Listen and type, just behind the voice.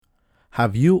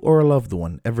Have you or a loved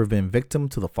one ever been victim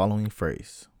to the following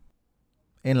phrase?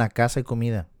 En la casa hay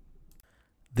comida.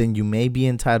 Then you may be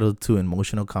entitled to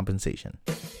emotional compensation.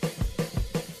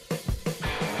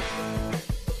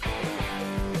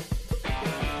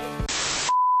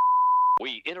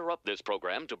 We interrupt this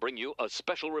program to bring you a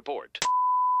special report.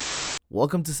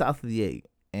 Welcome to South of the Eight.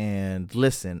 And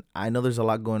listen, I know there's a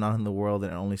lot going on in the world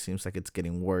and it only seems like it's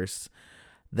getting worse.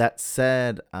 That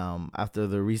said, after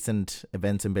the recent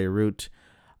events in Beirut,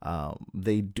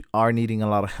 they are needing a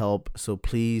lot of help. So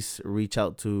please reach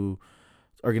out to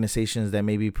organizations that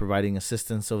may be providing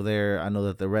assistance over there. I know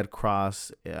that the Red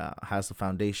Cross has a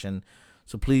foundation.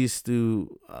 So please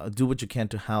do what you can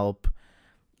to help.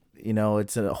 You know,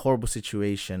 it's a horrible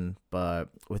situation, but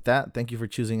with that, thank you for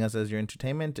choosing us as your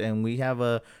entertainment. And we have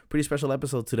a pretty special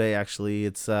episode today. Actually,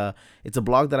 it's a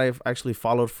blog that I've actually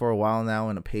followed for a while now,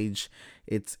 and a page.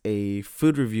 It's a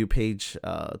food review page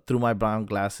through my brown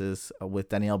glasses with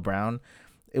Danielle Brown.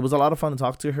 It was a lot of fun to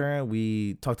talk to her.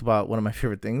 We talked about one of my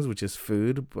favorite things, which is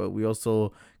food, but we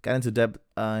also got into depth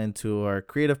into our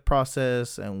creative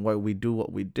process and what we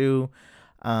do.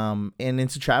 And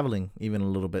into traveling even a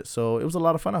little bit. So it was a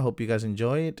lot of fun. I hope you guys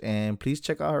enjoy it, and please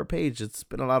check out our page. It's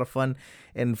been a lot of fun.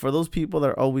 And for those people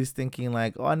that are always thinking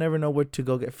like, oh, I never know where to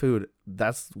go get food,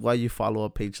 that's why you follow a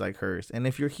page like hers. And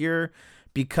if you're here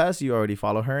because you already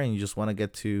follow her and you just want to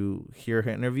get to hear her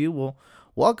interview, well,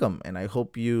 welcome. And I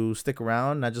hope you stick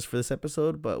around, not just for this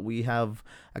episode, but we have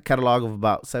a catalog of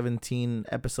about 17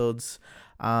 episodes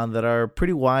that are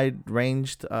pretty wide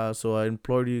ranged. So I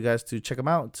implore you guys to check them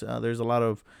out. There's a lot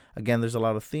of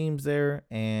themes there,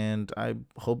 and I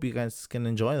hope you guys can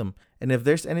enjoy them. And if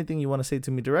there's anything you want to say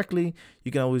to me directly,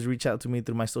 you can always reach out to me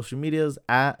through my social medias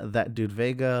at that dude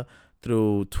Vega,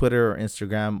 through Twitter or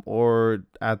Instagram, or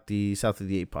at the South of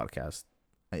the Eight podcast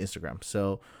Instagram.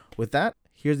 So with that,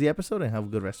 here's the episode, and have a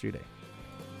good rest of your day.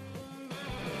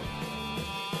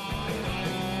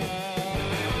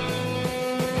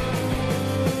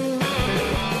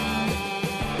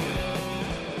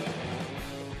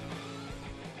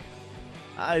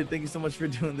 Hi, thank you so much for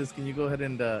doing this. Can you go ahead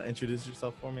and introduce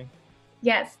yourself for me?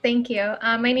 Yes, thank you.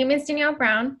 My name is Danielle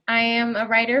Brown. I am a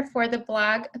writer for the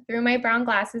blog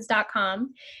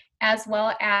throughmybrown.glasses.com, as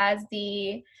well as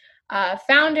the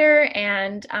founder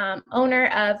and owner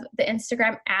of the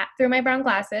Instagram at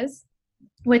throughmybrown.glasses,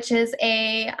 which is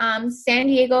a San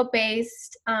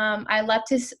Diego-based. I love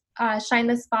to shine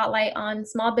the spotlight on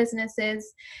small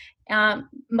businesses,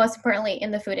 most importantly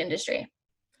in the food industry.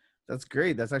 That's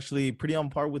great. That's actually pretty on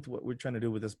par with what we're trying to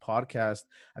do with this podcast.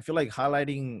 I feel like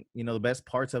highlighting, the best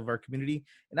parts of our community.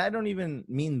 And I don't even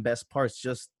mean best parts,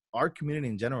 just our community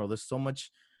in general. There's so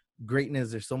much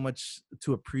greatness. There's so much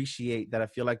to appreciate that I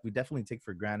feel like we definitely take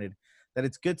for granted, that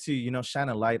it's good to, shine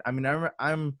a light. I mean,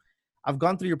 I've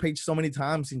gone through your page so many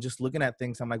times and just looking at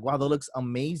things, I'm like, wow, that looks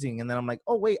amazing. And then I'm like,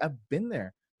 oh, wait, I've been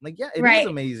there. I'm like, yeah, it is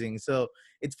amazing. So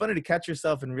it's funny to catch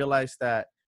yourself and realize that,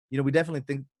 we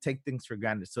definitely take things for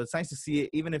granted. So it's nice to see it,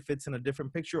 even if it's in a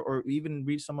different picture or even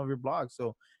read some of your blogs.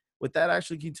 So with that,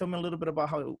 actually, can you tell me a little bit about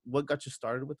what got you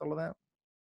started with all of that?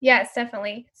 Yes,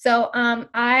 definitely. So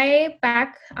I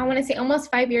want to say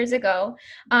almost 5 years ago,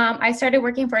 I started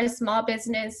working for a small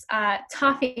business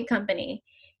toffee company.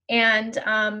 And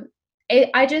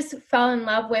I just fell in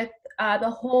love with the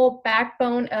whole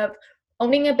backbone of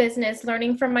owning a business,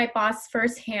 learning from my boss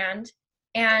firsthand,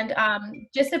 and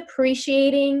just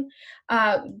appreciating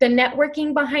the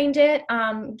networking behind it,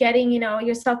 getting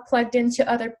yourself plugged into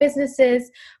other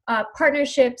businesses,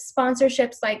 partnerships,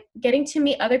 sponsorships, like getting to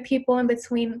meet other people in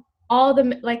between all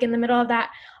the, like in the middle of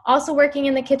that. Also working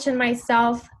in the kitchen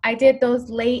myself. I did those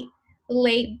late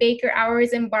baker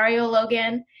hours in Barrio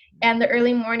Logan and the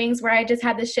early mornings where I just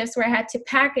had the shifts where I had to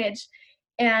package.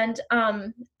 And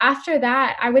after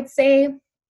that, I would say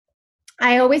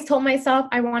I always told myself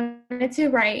I wanted to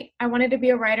write. I wanted to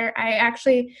be a writer. I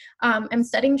actually am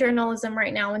studying journalism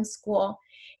right now in school.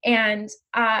 And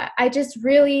I just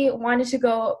really wanted to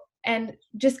go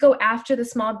after the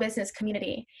small business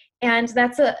community. And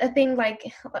that's a thing, like,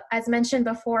 as mentioned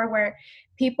before, where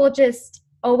people just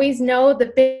always know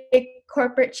the big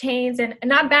corporate chains, and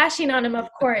not bashing on them, of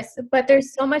course, but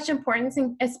there's so much importance,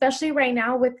 especially right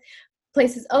now with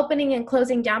places opening and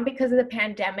closing down because of the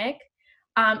pandemic.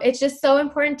 It's just so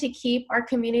important to keep our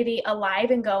community alive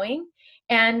and going.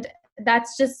 And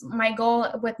that's just my goal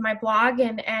with my blog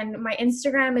and my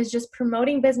Instagram, is just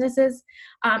promoting businesses.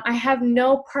 I have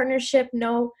no partnership,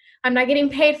 I'm not getting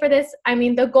paid for this. I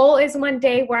mean, the goal is one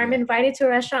day where I'm invited to a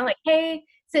restaurant, like, hey,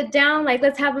 sit down, like,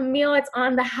 let's have a meal. It's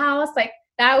on the house. Like,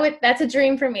 that's a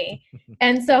dream for me.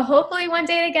 And so hopefully one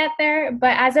day to get there.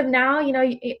 But as of now,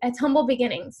 it's humble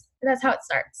beginnings. That's how it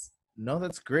starts. No,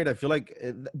 that's great. I feel like,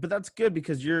 but that's good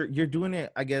because you're doing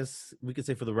it. I guess we could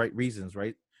say for the right reasons,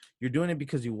 right? You're doing it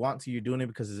because you want to. You're doing it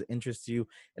because it interests you.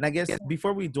 And I guess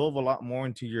before we dove a lot more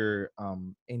into your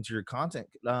content,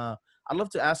 I'd love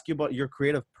to ask you about your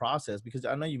creative process because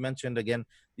I know you mentioned again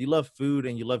you love food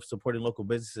and you love supporting local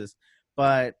businesses,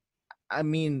 but I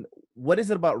mean, what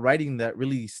is it about writing that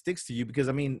really sticks to you? Because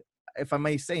I mean, if I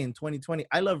may say, in 2020,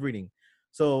 I love reading.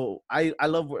 So I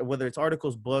love whether it's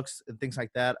articles, books, and things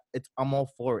like that. I'm all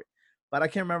for it. But I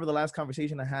can't remember the last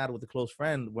conversation I had with a close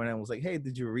friend when I was like, "Hey,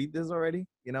 did you read this already?"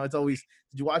 You know, it's always,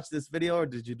 "Did you watch this video or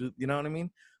did you do?" You know what I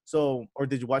mean? So, or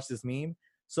did you watch this meme?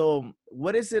 So,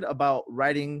 what is it about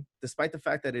writing, despite the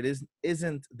fact that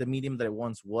isn't the medium that it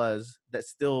once was, that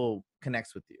still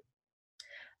connects with you?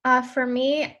 For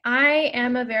me, I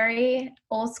am a very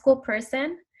old school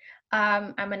person.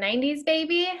 I'm a 90s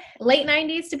baby, late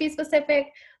 90s to be specific,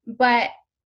 but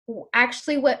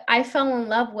actually what I fell in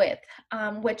love with,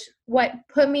 which what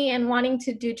put me in wanting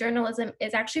to do journalism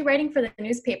is actually writing for the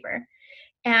newspaper.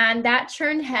 And that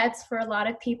turned heads for a lot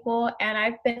of people. And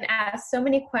I've been asked so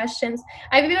many questions.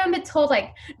 I've even been told,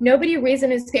 like, nobody reads a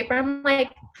newspaper. I'm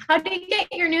like, how do you get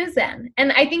your news then?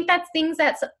 And I think that's things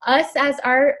that's us as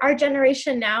our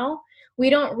generation now.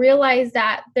 We don't realize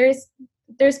that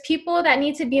there's people that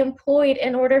need to be employed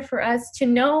in order for us to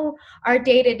know our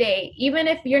day to day. Even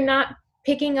if you're not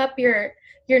picking up your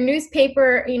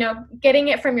newspaper, getting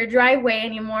it from your driveway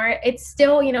anymore, it's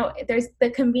still, there's the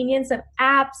convenience of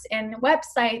apps and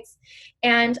websites.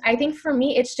 And I think for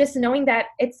me, it's just knowing that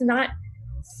it's not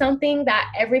something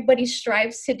that everybody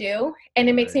strives to do, and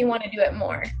it makes me want to do it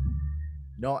more.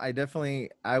 No,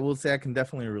 I will say I can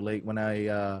definitely relate when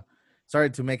I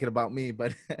started to make it about me,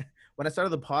 but when I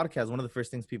started the podcast, one of the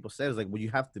first things people said is like, well,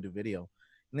 you have to do video.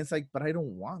 And it's like, but I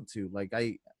don't want to. Like,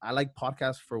 I like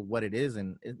podcasts for what it is,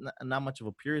 and it's not much of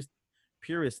a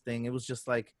purist thing. It was just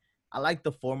like, I like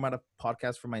the format of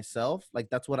podcast for myself. Like,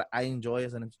 that's what I enjoy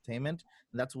as an entertainment.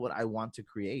 And that's what I want to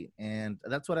create. And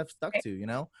that's what I've stuck to, you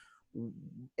know?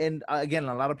 And again,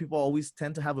 a lot of people always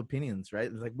tend to have opinions,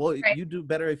 right? It's like, well, Right. you do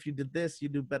better if you did this, you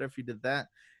do better if you did that.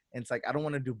 And it's like, I don't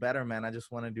want to do better, man. I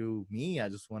just want to do me. I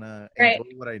just want to Right.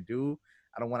 enjoy what I do.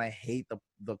 I don't want to hate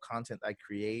the content I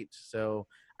create. So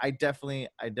I definitely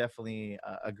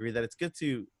agree that it's good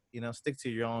to, stick to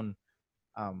your own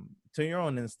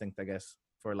instinct, I guess,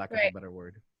 for lack of a Right. better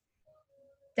word.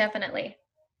 Definitely.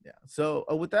 Yeah. So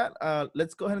with that,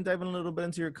 let's go ahead and dive in a little bit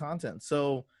into your content.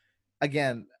 So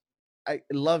again, I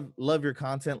love your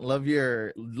content, love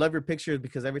your pictures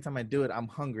because every time I do it, I'm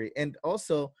hungry, and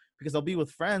also because I'll be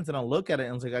with friends and I'll look at it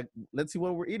and it's like, let's see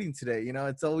what we're eating today.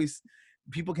 It's always,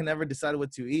 people can never decide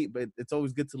what to eat, but it's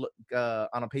always good to look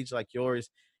on a page like yours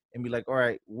and be like, all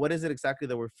right, what is it exactly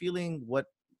that we're feeling? What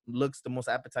looks the most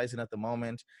appetizing at the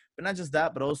moment? But not just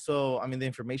that, but also, I mean, the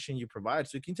information you provide.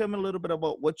 So can you tell me a little bit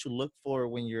about what you look for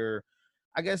when you're,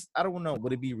 I guess, I don't know,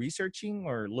 would it be researching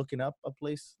or looking up a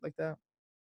place like that?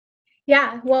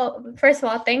 Yeah, well, first of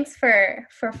all, thanks for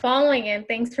following, and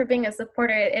thanks for being a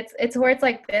supporter. It's words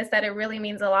like this that it really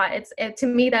means a lot. To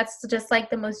me, that's just like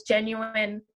the most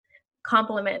genuine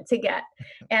compliment to get.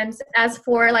 And as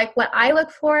for like what I look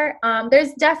for,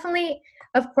 there's definitely,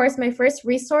 of course, my first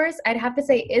resource I'd have to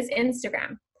say is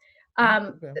Instagram.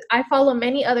 Okay. I follow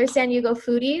many other San Diego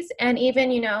foodies, and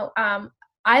even,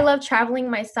 I love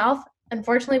traveling myself.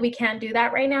 Unfortunately, we can't do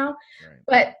that right now. Right.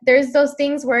 But there's those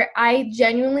things where I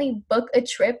genuinely book a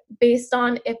trip based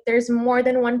on if there's more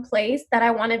than one place that I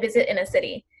want to visit in a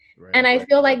city. Right. And I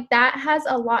feel like that has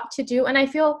a lot to do. And I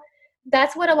feel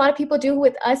that's what a lot of people do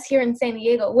with us here in San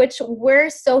Diego, which we're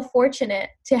so fortunate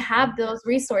to have those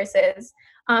resources.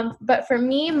 But for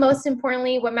me, most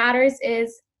importantly, what matters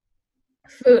is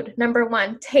food. Number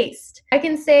one, taste. I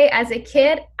can say as a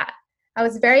kid, I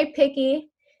was very picky,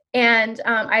 and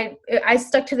I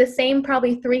stuck to the same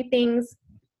probably three things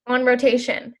on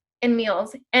rotation in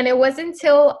meals. And it wasn't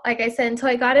until, like I said, until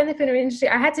I got in the food industry,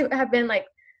 I had to have been like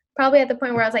probably at the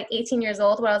point where I was like 18 years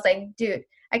old, where I was like, dude,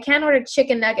 I can't order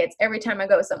chicken nuggets every time I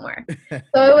go somewhere. So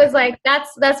it was like,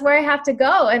 that's where I have to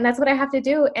go, and that's what I have to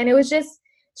do. And it was just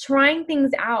trying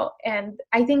things out. And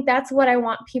I think that's what I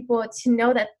want people to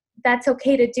know, that that's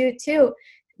okay to do too.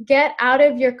 Get out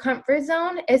of your comfort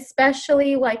zone,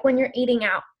 especially like when you're eating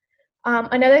out.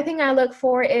 Another thing I look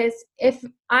for is if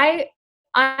I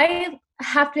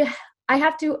have to I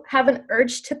have to have an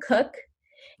urge to cook.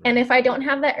 And if I don't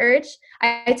have that urge,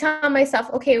 I tell myself,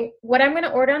 okay, what I'm going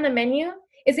to order on the menu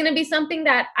is going to be something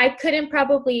that I couldn't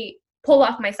probably pull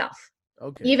off myself.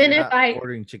 Okay, so Even you're if not I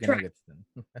ordering chicken try. nuggets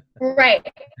then. Right.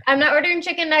 I'm not ordering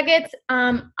chicken nuggets.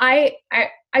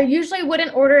 I usually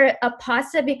wouldn't order a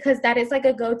pasta because that is like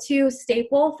a go-to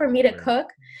staple for me to Right. cook.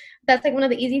 That's like one of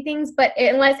the easy things, but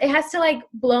unless it has to like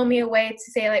blow me away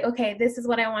to say like, okay, this is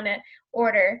what I want to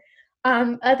order.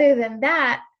 Other than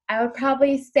that, I would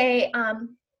probably say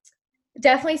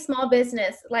definitely small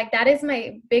business. Like that is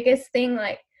my biggest thing.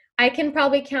 Like I can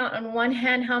probably count on one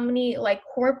hand how many like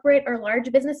corporate or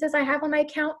large businesses I have on my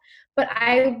account, but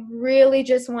I really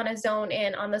just want to zone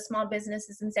in on the small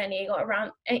businesses in San Diego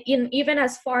around, even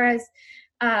as far as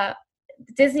uh,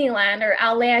 Disneyland or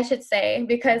LA, I should say,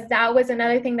 because that was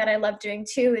another thing that I love doing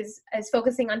too, is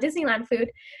focusing on Disneyland food.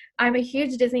 I'm a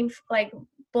huge Disney like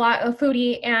a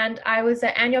foodie, and I was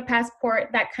an annual passport,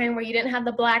 that kind where you didn't have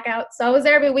the blackout, so I was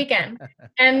there every weekend.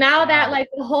 And now that Wow. like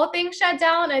the whole thing shut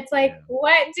down, it's like, Yeah.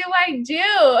 what do I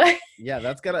do? Yeah,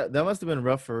 that must have been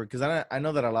rough for, because I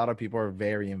know that a lot of people are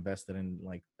very invested in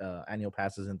like annual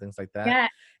passes and things like that. Yeah,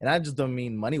 And I just don't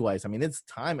mean money wise. I mean it's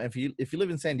time. If you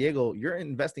live in San Diego, you're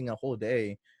investing a whole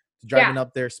day yeah, driving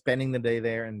up there, spending the day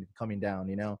there, and coming down.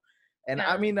 And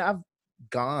I yeah, mean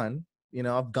gone.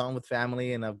 I've gone with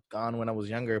family and I've gone when I was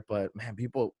younger. But man,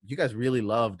 you guys really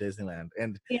love Disneyland.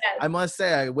 And yes, I must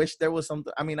say, I wish there was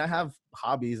something. I mean, I have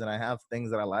hobbies and I have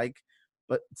things that I like,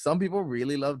 but some people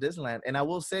really love Disneyland. And I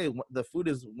will say the food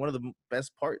is one of the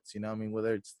best parts. I mean,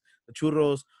 whether it's the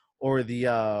churros or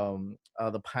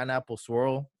the pineapple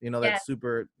swirl, yes. that's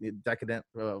super decadent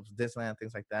of Disneyland,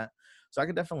 things like that. So I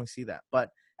could definitely see that. But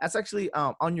that's actually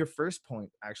on your first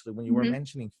point, actually, when you were Hmm.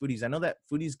 mentioning foodies. I know that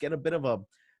foodies get a bit of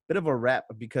a rap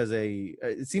because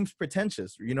it seems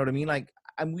pretentious. You know what I mean? Like,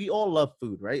 and we all love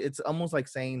food, right? It's almost like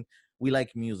saying we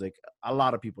like music. A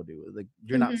lot of people do. Like,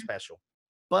 you're not Hmm. special,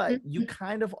 but you Hmm.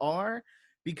 kind of are,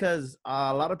 because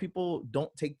a lot of people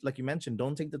don't take, like you mentioned,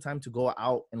 don't take the time to go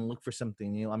out and look for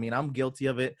something new. I mean, I'm guilty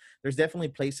of it. There's definitely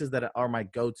places that are my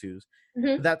go-tos.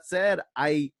 Hmm. That said,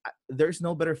 there's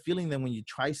no better feeling than when you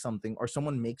try something or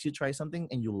someone makes you try something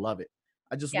and you love it.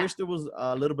 I just Yeah, wish there was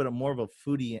a little bit of more of a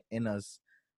foodie in us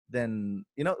than,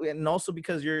 and also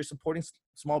because you're supporting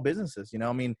small businesses.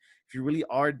 I mean, if you really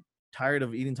are tired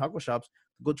of eating taco shops,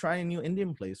 go try a new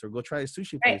Indian place or go try a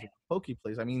sushi right. place or a poke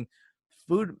place. I mean,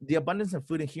 food, the abundance of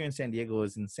food here in San Diego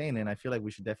is insane, and I feel like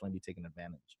we should definitely be taking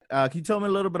advantage. Can you tell me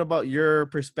a little bit about your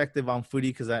perspective on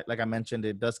foodie? Because like I mentioned,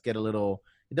 it does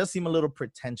seem a little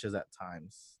pretentious at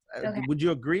times. Okay. Would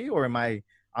you agree, or am I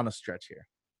on a stretch here?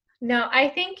 No, I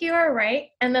think you are right.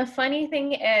 And the funny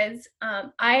thing is,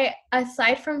 I,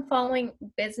 aside from following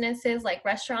businesses like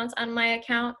restaurants on my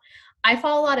account, I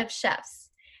follow a lot of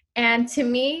chefs. And to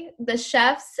me, the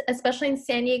chefs, especially in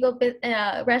San Diego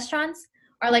restaurants,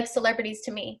 are like celebrities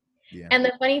to me. Yeah. And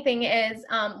the funny thing is,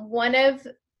 one of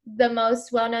the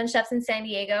most well known chefs in San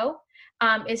Diego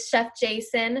is Chef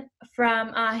Jason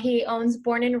from, he owns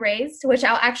Born and Raised, which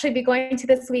I'll actually be going to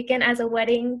this weekend as a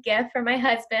wedding gift for my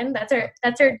husband.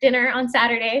 That's our dinner on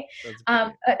Saturday. That's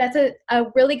great. That's a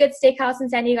really good steakhouse in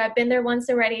San Diego. I've been there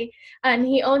once already, and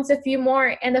he owns a few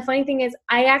more. And the funny thing is,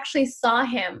 I actually saw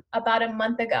him about a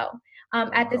month ago Oh,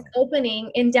 at this wow. opening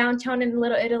in downtown in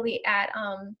Little Italy at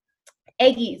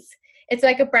Eggies. It's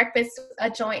like a breakfast a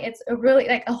joint. It's a really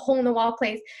like a hole in the wall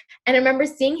place. And I remember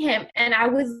seeing him, and I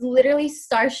was literally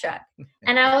starstruck.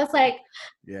 And I was like,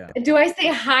 Yeah. do I say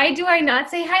hi? Do I not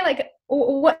say hi? Like,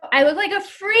 what? I look like a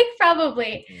freak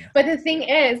probably. Yeah. But the thing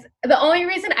is, the only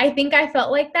reason I think I felt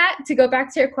like that, to go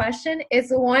back to your question,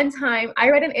 is one time I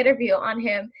read an interview on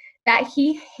him that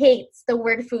he hates the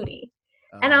word foodie.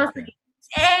 And I Oh, was like, okay.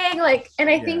 dang, like, and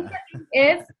I think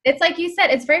Yeah. it's like you said,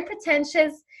 it's very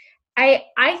pretentious. I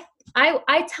I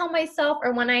I tell myself,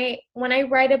 or when I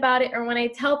write about it, or when I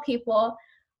tell people,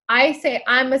 I say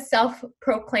I'm a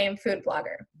self-proclaimed food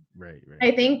blogger. Right. Right.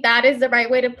 I think that is the right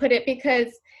way to put it, because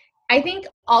I think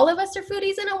all of us are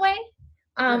foodies in a way.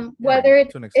 Right. Yeah. Whether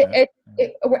To an extent. Yeah.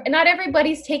 not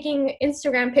everybody's taking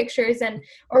Instagram pictures and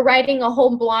or writing a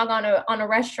whole blog on a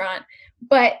restaurant,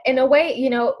 but in a way,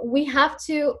 we have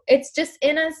to. It's just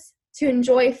in us to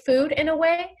enjoy food in a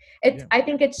way. Yeah. I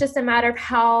think it's just a matter of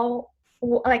how,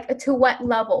 like, to what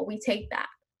level we take that.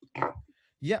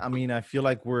 Yeah, I mean, I feel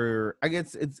like I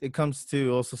guess it comes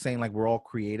to also saying like we're all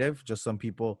creative. Just some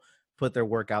people put their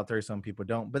work out there, some people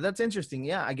don't. But that's interesting.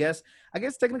 Yeah, I guess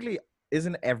technically,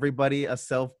 isn't everybody a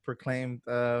self-proclaimed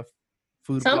food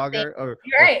Something. blogger or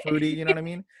You're or right. foodie? You know what I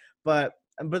mean? But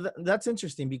that's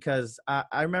interesting because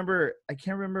I remember, I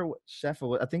can't remember what chef it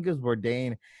was. I think it was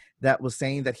Bourdain that was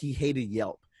saying that he hated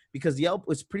Yelp because Yelp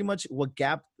was pretty much what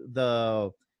gapped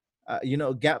the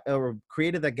gap, or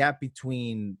created that gap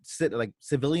between like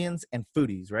civilians and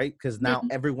foodies, right? Because now Mhm.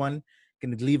 everyone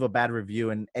can leave a bad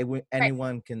review, and Right.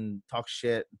 anyone can talk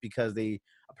shit because they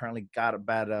apparently got a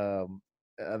bad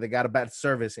they got a bad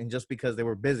service, and just because they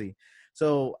were busy.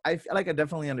 So I feel like I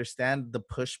definitely understand the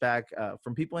pushback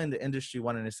from people in the industry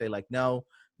wanting to say like, no,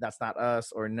 that's not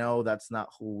us, or no, that's not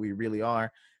who we really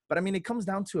are. But I mean, it comes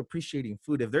down to appreciating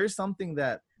food. If there's something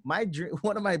that my dream,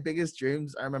 one of my biggest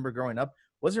dreams I remember growing up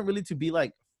wasn't really to be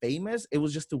like famous. It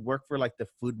was just to work for like the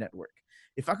Food Network.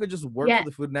 If I could just work Yeah. for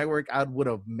the Food Network, I would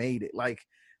have made it. Like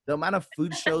the amount of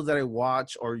food shows that I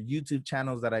watch or YouTube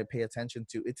channels that I pay attention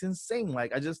to, it's insane.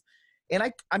 Like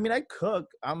I mean, I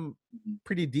cook. I'm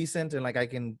pretty decent, and like I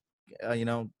can,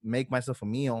 make myself a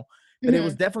meal. But it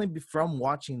was Mhm. definitely from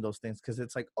watching those things, because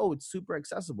it's like, oh, it's super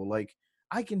accessible. Like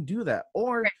I can do that,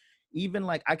 or Right. even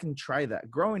like I can try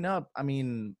that. Growing up, I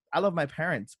mean, I love my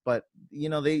parents, but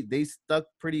they stuck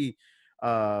pretty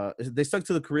they stuck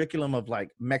to the curriculum of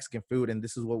like Mexican food, and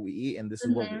this is what we eat, and this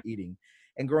is what we're Mhm. eating.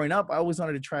 And growing up, I always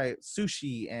wanted to try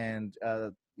sushi and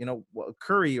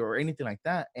curry or anything like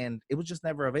that, and it was just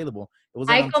never available. It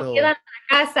wasn't Hay comida until en la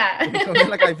casa.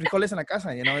 like hay frijoles en la casa,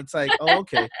 it's like, oh,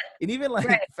 okay. And even like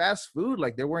Right. fast food,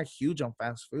 like they weren't huge on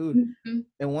fast food. Mhm.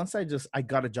 And once I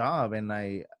got a job, and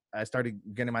I started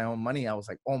getting my own money, I was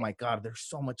like, oh my god, there's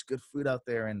so much good food out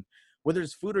there. And whether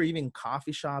it's food or even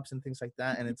coffee shops and things like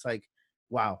that, and it's like,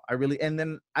 wow, I really. And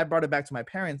then I brought it back to my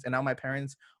parents, and now my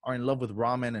parents are in love with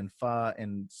ramen and pho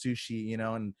and sushi,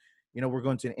 and we're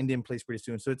going to an Indian place pretty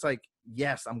soon. So it's like,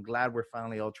 yes, I'm glad we're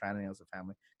finally all trying it as a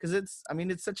family, because it's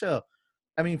such a,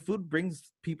 food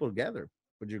brings people together.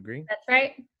 Would you agree? That's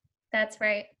right. That's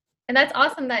right. And that's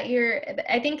awesome that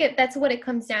I think that's what it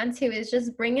comes down to, is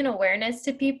just bringing awareness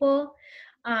to people,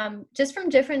 just from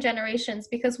different generations,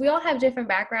 because we all have different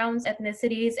backgrounds,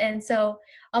 ethnicities. And so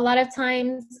a lot of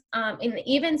times, in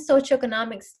even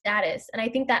socioeconomic status, and I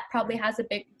think that probably has a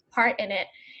big part in it.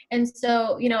 And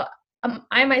so,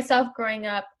 I myself growing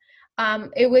up,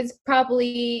 it was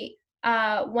probably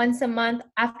once a month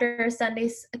after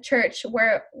church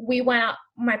where we went out,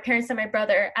 my parents and my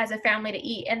brother, as a family to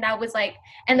eat. And that was like,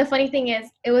 and the funny thing is,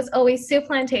 it was always Soup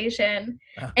Plantation,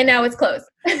 and now it's closed.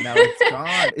 Now it's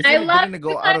gone. I Isn't it? love Didn't it Soup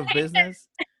go out of Plantation. business?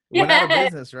 It went out of Yes.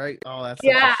 business, right? Oh, that's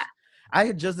such a. Yeah. I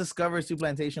had just discovered Soup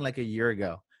Plantation like a year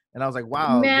ago, and I was like,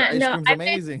 wow, the Man, ice no, cream's I've been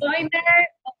amazing. going there.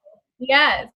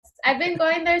 Yes. I've been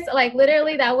going there. So like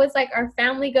literally that was like our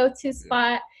family go-to Yeah.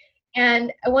 spot.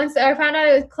 And once I found out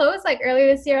it was closed like earlier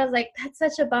this year, I was like, that's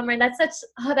such a bummer. And that's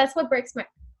what breaks my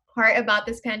heart about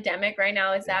this pandemic right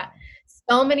now, is Yeah. that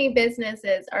so many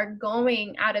businesses are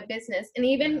going out of business, and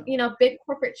even, Yeah. big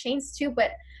corporate chains too.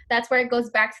 But that's where it goes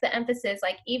back to the emphasis.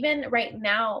 Like even right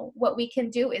now, what we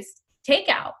can do is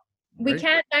takeout. We Right.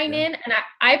 can't dine Yeah. in. And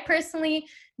I personally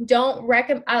don't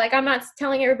recommend, like, I'm not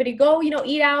telling everybody go,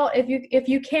 eat out if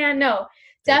you can. No,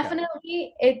 Take out.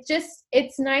 definitely.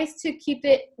 It's nice to keep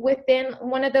it within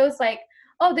one of those, like,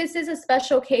 oh, this is a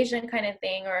special occasion kind of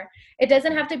thing, or it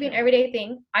doesn't have to be an everyday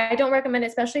thing. I don't recommend it,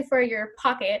 especially for your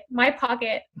pocket. My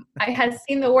pocket, I have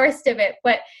seen the worst of it.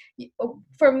 But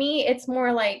for me, it's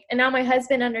more like, and now my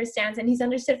husband understands, and he's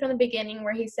understood from the beginning,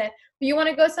 where he said, you want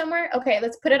to go somewhere? Okay,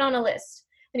 let's put it on a list.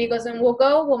 And he goes, and we'll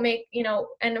go, we'll make,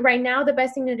 and right now the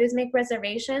best thing to do is make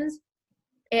reservations.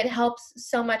 It helps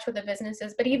so much with the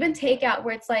businesses. But even takeout,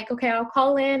 where it's like, okay, I'll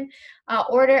call in, I'll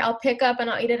order, I'll pick up, and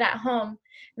I'll eat it at home.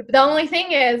 The only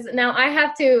thing is, now I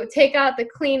have to take out the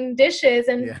clean dishes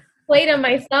and Yeah. plate them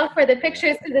myself for the Yeah.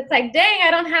 pictures, because it's like, dang,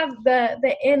 I don't have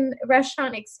the in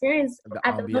restaurant experience The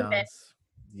at the moment. ambiance.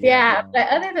 Yeah. Yeah, No. but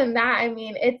other than that, I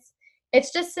mean,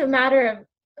 it's just a matter of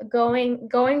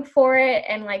going for it,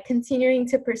 and like continuing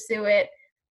to pursue it.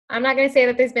 I'm not gonna say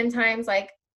that there's been times, like,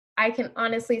 I can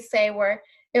honestly say, where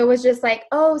it was just like,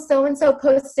 oh, so and so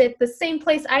posted the same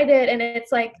place I did, and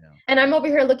it's like, Yeah. and I'm over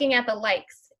here looking at the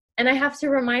likes, and I have to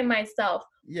remind myself,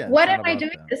 Yeah. It's what am not I about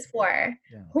doing that. this for?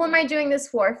 Yeah. Who am I doing this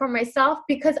for? For myself,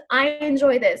 because I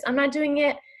enjoy this. I'm not doing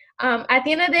it. At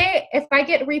the end of the day, if I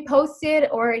get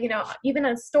reposted, or even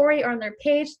on story or on their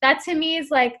page, that to me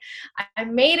is like, I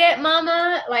made it,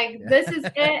 mama. Like, this is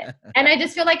it. And I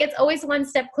just feel like it's always one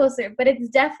step closer. But it's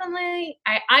definitely,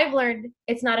 I've learned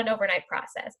it's not an overnight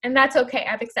process, and that's okay.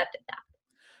 I've accepted that.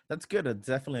 That's good. It's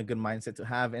definitely a good mindset to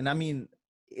have. And I mean,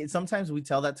 sometimes we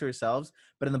tell that to ourselves,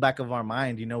 but in the back of our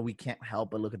mind, we can't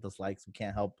help but look at those likes. We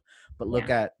can't help but look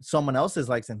Yeah. at someone else's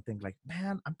likes and think like,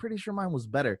 man, I'm pretty sure mine was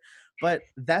better. But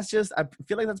that's just, I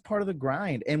feel like that's part of the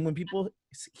grind. And when people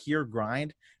hear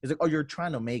grind, it's like, oh, you're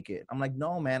trying to make it. I'm like,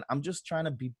 no, man, I'm just trying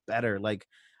to be better. Like,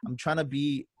 I'm trying to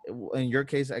be, in your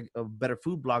case, a better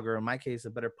food blogger. In my case,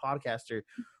 a better podcaster,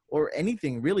 or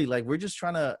anything really. Like, we're just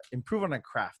trying to improve on our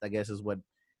craft, I guess, is what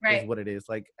is Right. what it is.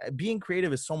 Like being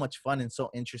creative is so much fun and so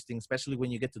interesting, especially when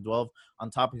you get to delve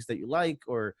on topics that you like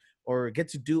or get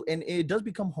to do, and it does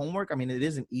become homework. I mean, it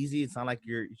isn't easy. It's not like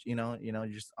you're you're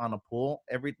just on a pool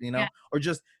every Yeah. or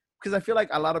just because I feel like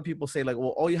a lot of people say like, well,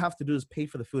 all you have to do is pay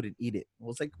for the food and eat it.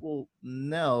 Well, it's like, well,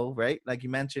 no, right? Like you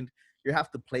mentioned, you have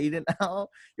to plate it now.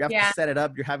 You have to Yeah. set it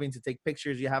up. You're having to take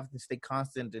pictures. You have to stay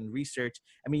constant and research.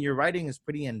 I mean, your writing is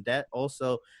pretty in depth.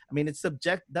 Also, I mean, it's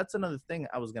subject. That's another thing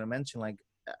I was gonna mention. Like,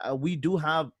 we do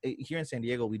have here in San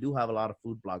Diego, we do have a lot of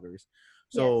food bloggers.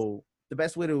 Yes. So the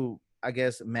best way to, I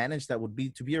guess, manage that would be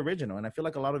to be original. And I feel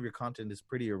like a lot of your content is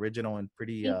pretty original and Thank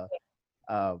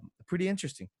you. pretty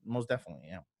interesting. Most definitely,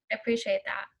 yeah. I appreciate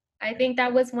that. I think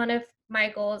that was one of my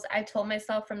goals. I told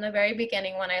myself from the very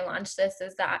beginning when I launched this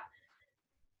is that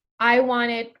I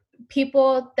wanted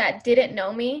people that didn't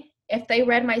know me, if they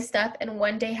read my stuff and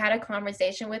one day had a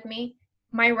conversation with me,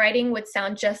 my writing would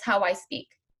sound just how I speak.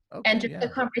 And Okay, just the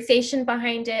yeah. conversation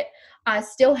behind it,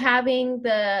 still having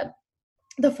the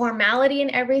formality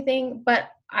and everything, but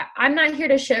I'm not here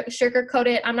to sugarcoat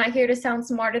it. I'm not here to sound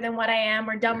smarter than what I am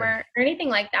or Right, dumber or anything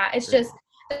like that. It's right, just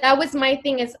that was my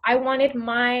thing is I wanted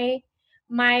my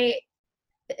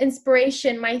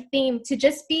inspiration, my theme to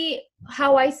just be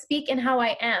how I speak and how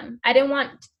I am. I didn't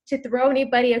want to throw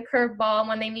anybody a curveball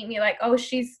when they meet me like, oh,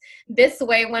 she's this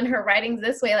way when her writing's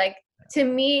this way. Like to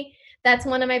me, that's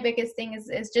one of my biggest things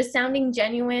is just sounding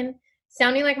genuine,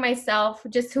 sounding like myself,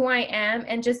 just who I am.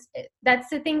 And just that's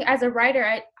the thing as a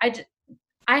writer,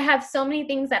 I have so many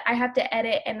things that I have to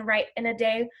edit and write in a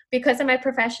day because of my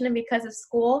profession and because of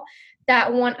school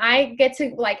that when I get to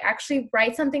like actually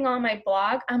write something on my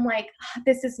blog, I'm like, "Ah,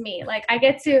 this is me. Like I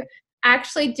get to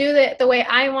actually do it the way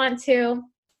I want to.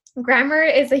 Grammar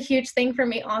is a huge thing for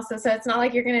me also. So it's not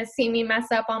like you're going to see me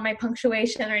mess up on my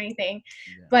punctuation or anything,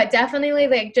 yeah. but definitely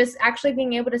like just actually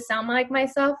being able to sound like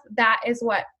myself. That is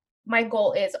what my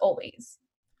goal is always.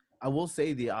 I will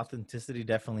say the authenticity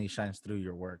definitely shines through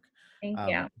your work. Thank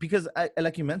you. Because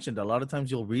like you mentioned, a lot of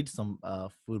times you'll read some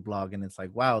food blog and it's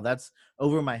like, wow, that's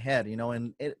over my head,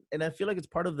 and I feel like it's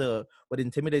part of the what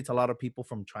intimidates a lot of people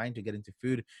from trying to get into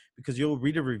food, because you'll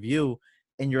read a review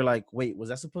and you're like, wait, was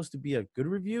that supposed to be a good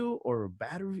review or a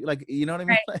bad review? Like, you know what I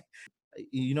mean? Right.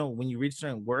 Like, when you read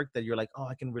certain work that you're like, oh,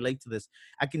 I can relate to this.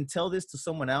 I can tell this to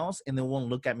someone else and they won't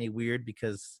look at me weird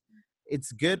because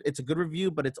it's good. It's a good review,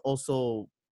 but it's also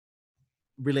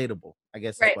relatable, I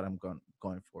guess, is Right. what I'm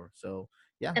going for. So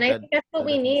yeah, And I that think that's what that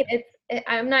we definitely need. sense.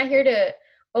 I'm not here to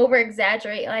over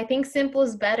exaggerate. I think simple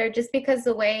is better just because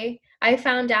the way I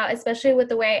found out, especially with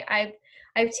the way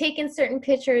I've taken certain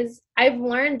pictures, I've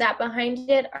learned that behind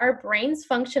it, our brains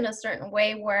function a certain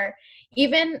way where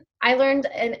even I learned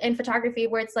in photography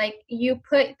where it's like you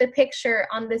put the picture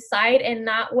on the side and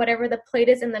not whatever the plate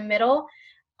is in the middle.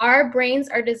 Our brains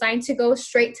are designed to go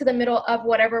straight to the middle of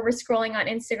whatever we're scrolling on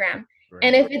Instagram.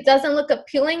 And Right. if it doesn't look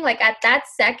appealing, like at that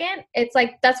second, it's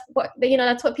like that's what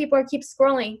people are keep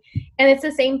scrolling. And it's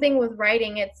the same thing with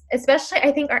writing. It's especially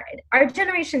I think our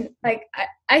generation, like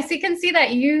can see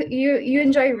that you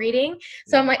enjoy reading.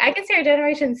 So Yeah, I'm like, I can see our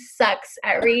generation sucks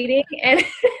at reading. And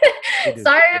we do.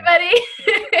 sorry Yeah, everybody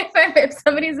if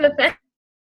somebody's yeah,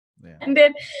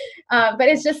 offended. But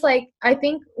it's just like I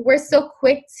think we're so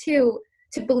quick to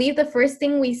believe the first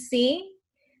thing we see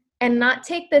and not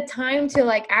take the time to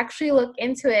like actually look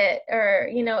into it or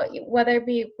whether it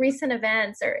be recent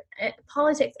events or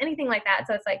politics, anything like that.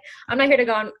 So it's like I'm not here to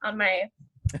go on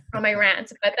my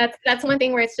rant, but that's one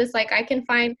thing where it's just like I can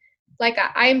find like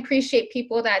I appreciate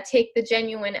people that take the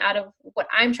genuine out of what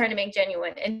I'm trying to make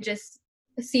genuine and just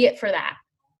see it for that.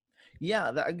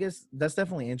 yeah. I guess that's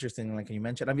definitely interesting. Like you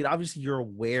mentioned, I mean, obviously you're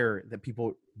aware that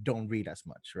people don't read as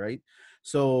much, right?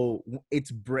 So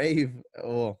it's brave.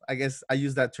 Oh, I guess I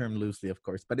use that term loosely, of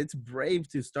course, but it's brave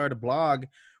to start a blog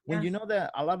when Yeah. you know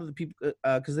that a lot of the people.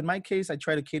 Because in my case, I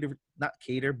try to not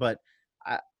cater, but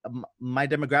my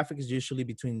demographic is usually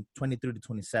between 23 to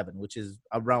 27, which is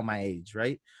around my age,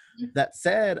 right? That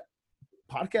said,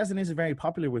 podcasting isn't very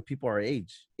popular with people our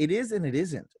age. It is and it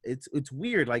isn't. It's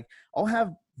weird. Like I'll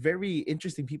have very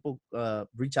interesting people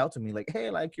reach out to me like, hey, I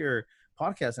like your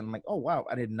podcast. And I'm like, oh wow,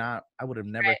 I would have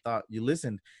never Right. thought you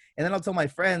listened. And then I'll tell my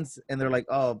friends and they're like,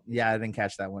 oh yeah, I didn't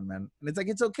catch that one, man. And it's like,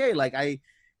 it's okay. Like I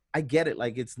get it.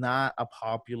 Like it's not a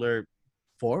popular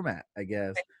format, I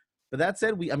guess. But that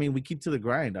said, we keep to the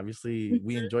grind. Obviously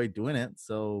we Mhm. enjoy doing it.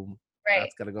 So Right.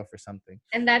 that's gotta go for something.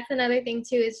 And that's another thing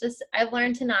too, is just I've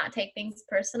learned to not take things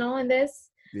personal in this.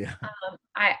 Yeah.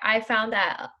 I found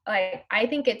that like I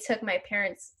think it took my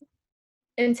parents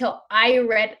until I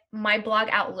read my blog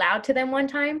out loud to them one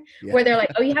time Yeah. where they're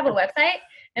like, "Oh, you have a website?"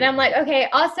 And I'm like, okay,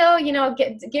 also,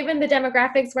 given the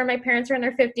demographics where my parents are in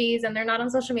their 50s and they're not on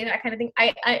social media, that kind of thing,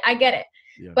 I get it.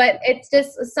 Yeah. But it's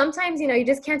just sometimes, you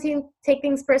just can't take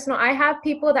things personal. I have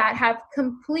people that have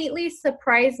completely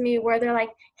surprised me where they're like,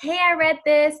 hey, I read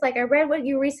this, like I read what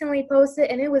you recently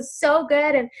posted and it was so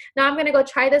good. And now I'm going to go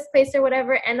try this place or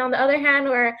whatever. And on the other hand,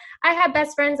 where I have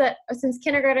best friends that since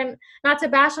kindergarten, not to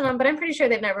bash on them, but I'm pretty sure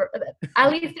they've never, at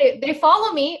least they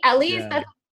follow me, at least Yeah, that's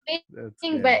the that's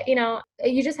thing. good. But,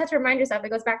 you just have to remind yourself, it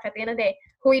goes back to at the end of the day,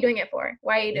 who are you doing it for?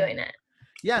 Why are you doing it?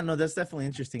 Yeah, no, that's definitely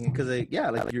interesting because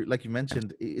like you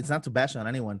mentioned, it's not to bash on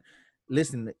anyone.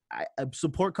 Listen,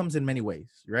 support comes in many ways,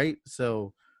 right?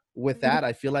 So with that,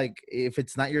 I feel like if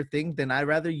it's not your thing, then I'd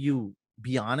rather you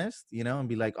be honest, and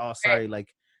be like, oh, sorry,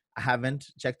 like I haven't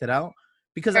checked it out.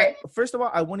 Because first of all,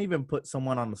 I won't even put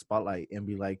someone on the spotlight and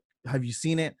be like, have you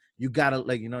seen it? You gotta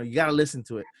you gotta listen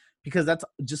to it, because that's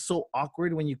just so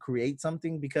awkward when you create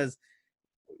something, because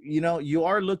you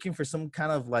are looking for some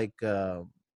kind of like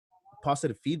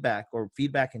positive feedback or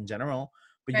feedback in general,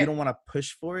 but you don't want to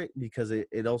push for it because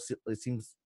it also it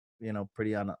seems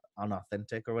pretty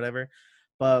unauthentic or whatever.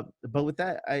 But with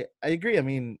that, I agree. I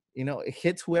mean, it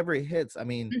hits whoever it hits. I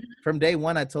mean, from day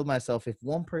one, I told myself, if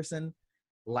one person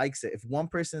likes it, if one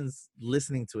person's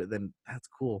listening to it, then that's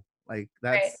cool. Like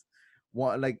that's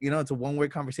one, like it's a one-way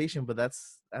conversation, but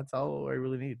that's all I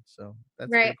really need. So that's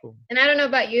pretty cool. And I don't know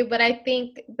about you, but I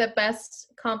think the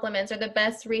best compliments or the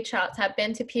best reach outs have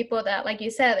been to people that, like you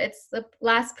said, it's the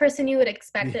last person you would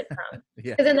expect it from.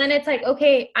 Because and then it's like,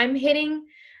 okay, I'm hitting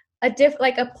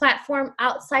like a platform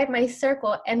outside my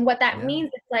circle, and what that means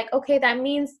is like, okay, that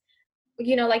means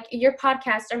like your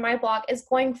podcast or my blog is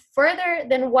going further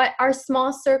than what our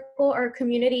small circle or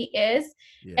community is.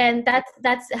 And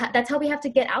that's how we have to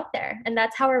get out there, and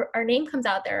that's how our name comes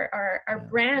out there, our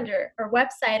brand or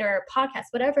website or podcast,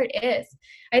 whatever it is.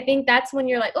 I think that's when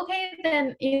you're like, okay,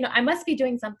 then I must be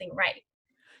doing something right.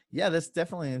 Yeah, that's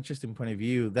definitely an interesting point of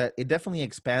view. That it definitely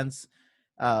expands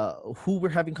who we're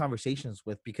having conversations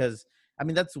with, because I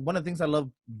mean, that's one of the things I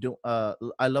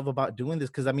love about doing this,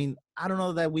 because I mean, I don't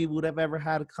know that we would have ever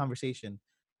had a conversation,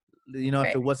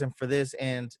 if it wasn't for this.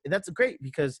 And that's great,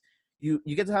 because you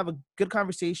get to have a good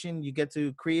conversation, you get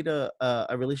to create a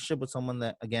relationship with someone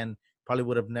that, again, probably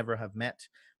would have never have met,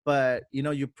 but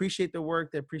you appreciate their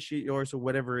work, they appreciate yours, or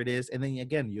whatever it is, and then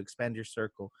again, you expand your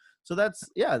circle. So that's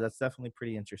definitely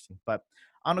pretty interesting. But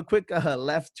on a quick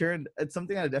left turn, it's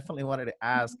something I definitely wanted to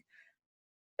ask.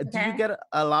 Do you get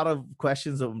a lot of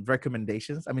questions of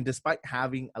recommendations? I mean, despite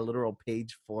having a literal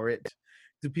page for it,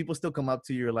 do people still come up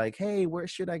to you like, hey, where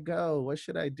should I go? What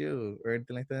should I do? Or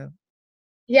anything like that?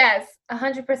 Yes,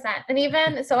 100%. And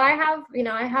even, so I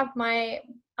have my,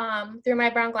 through my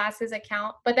Brown Glasses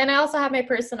account, but then I also have my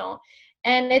personal.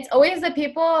 And it's always the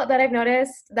people that I've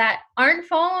noticed that aren't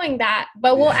following that,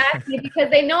 but will ask me because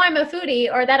they know I'm a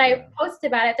foodie or that I post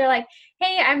about it. They're like,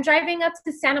 hey, I'm driving up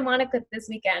to Santa Monica this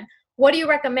weekend. What do you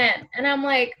recommend? And I'm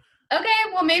like, okay,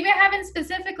 well, maybe I haven't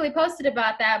specifically posted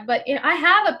about that, but I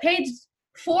have a page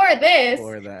for this.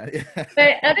 For that.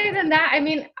 But other than that, I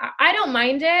mean, I don't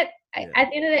mind it. At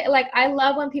the end of the day, like, I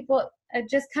love when people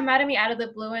just come out of me out of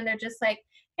the blue and they're just like,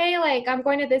 hey, like, I'm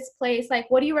going to this place. Like,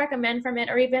 what do you recommend from it?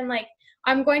 Or even like,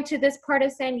 I'm going to this part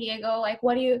of San Diego. Like,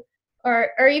 what do you,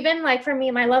 or even like for me,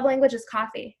 my love language is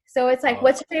coffee. So it's like,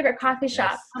 what's your favorite coffee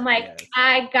shop? I'm like,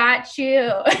 I got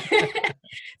you.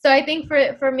 So I think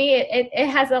for me, it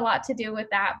has a lot to do with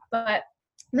that. But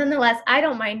nonetheless, I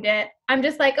don't mind it. I'm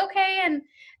just like, okay.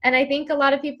 And I think a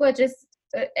lot of people just,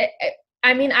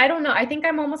 I mean, I don't know. I think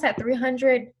I'm almost at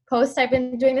 300 posts. I've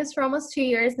been doing this for almost 2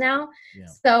 years now.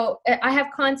 So I have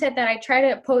content that I try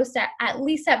to post at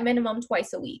least at minimum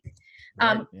twice a week.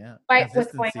 Despite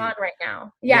what's going on right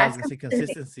now. I was gonna say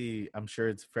consistency. I'm sure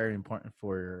it's very important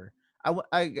for I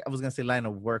was gonna say line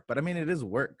of work, but I mean, it is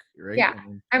work, right? Yeah.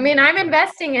 I mean, I'm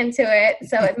investing into it,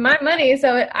 so it's my money.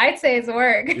 So I'd say it's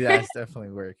work. Yeah, it's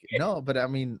definitely work. No, but I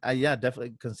mean,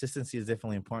 definitely consistency is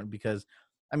definitely important, because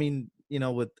I mean,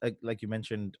 with like you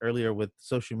mentioned earlier, with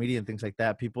social media and things like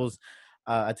that, people's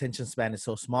attention span is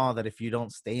so small that if you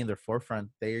don't stay in their forefront,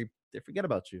 they forget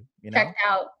about you. Checked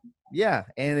out. Yeah,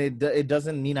 and it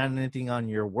doesn't mean anything on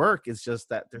your work. It's just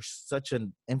that there's such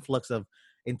an influx of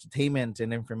entertainment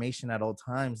and information at all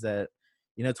times that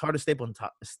it's hard to stay on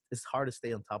top. It's hard to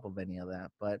stay on top of any of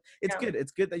that. But it's good.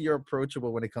 It's good that you're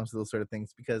approachable when it comes to those sort of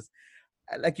things, because,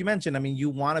 like you mentioned, I mean, you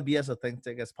want to be as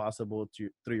authentic as possible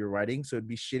through your writing. So it'd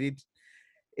be a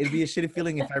shitty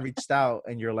feeling if I reached out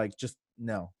and you're like, just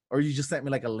no, or you just sent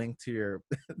me like a link to your.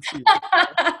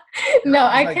 No,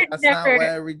 I could that's never. Not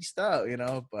why I reached out,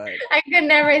 but I could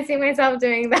never see myself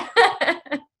doing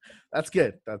that. That's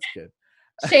good. That's good.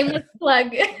 Shameless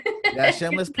plug. Yeah,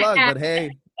 shameless My plug, ad. but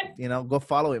hey, go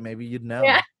follow it. Maybe you'd Yeah.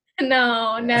 know.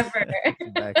 No, Yeah, never. it's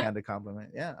a backhanded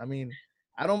compliment. Yeah, I mean,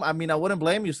 I don't. I mean, I wouldn't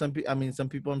blame you. I mean, some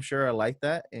people I'm sure are like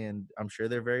that, and I'm sure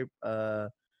they're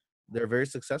very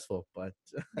successful. But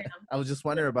Yeah. I was just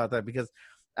wondering about that because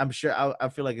I'm sure I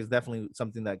feel like it's definitely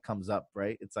something that comes up,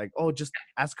 right? It's like, oh, just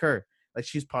ask her. Like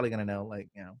she's probably gonna know. Like,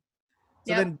 So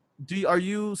Yep. then, are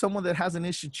you someone that has an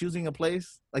issue choosing a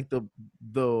place? Like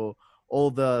the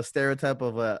old stereotype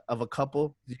of a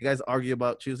couple. Do you guys argue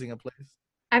about choosing a place?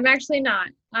 I'm actually not.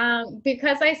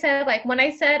 Because I said, like, when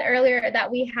I said earlier that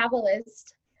we have a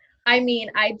list, I mean,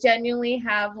 I genuinely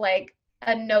have like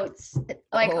a notes,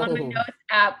 like on my Oh, notes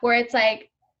app where it's like,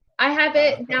 I have wow.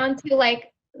 it down to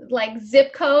like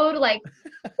zip code, like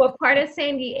what part of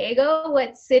San Diego,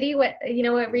 what city, what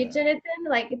Yeah. region it's in,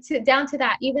 like to down to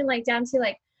that, even like down to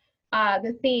like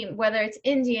the theme, whether it's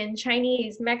Indian,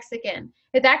 Chinese, Mexican,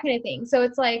 that kind of thing. So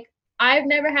it's like I've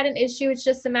never had an issue. It's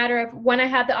just a matter of when I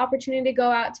have the opportunity to go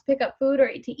out to pick up food or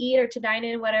to eat or to dine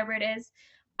in, whatever it is.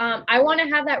 I want to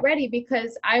have that ready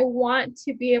because I want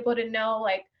to be able to know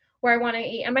like where I want to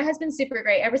eat. And my husband's super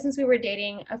great. Ever since we were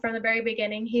dating from the very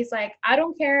beginning, he's like, I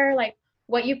don't care like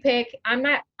what you pick. I'm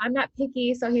not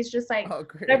picky. So he's just like, Oh,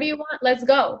 whatever great. you want, let's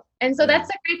go. And so Yeah. that's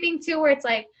a great thing too, where it's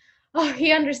like, oh,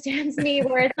 he understands me,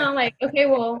 where it's not like, okay,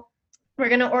 well, we're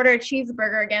gonna order a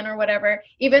cheeseburger again or whatever.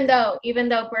 Even though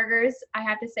burgers, I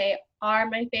have to say, are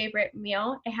my favorite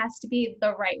meal, it has to be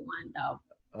the right one though.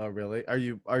 Oh, really? Are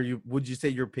you? Would you say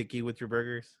you're picky with your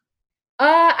burgers?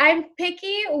 I'm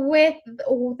picky with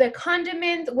the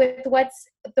condiment, with what's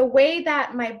the way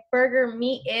that my burger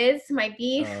meat is, my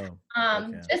beef. Oh,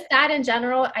 okay. Just that in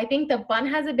general. I think the bun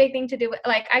has a big thing to do with.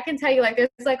 Like, I can tell you, like, there's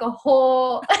like a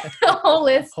whole a whole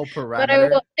list. Whole But I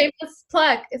parameter. will shameless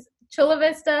plug is Chula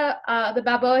Vista, the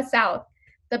Balboa South.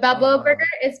 The Oh, Balboa burger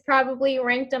wow. is probably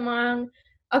ranked among.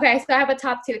 Okay, so I have a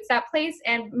top two. It's that place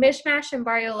and Mishmash in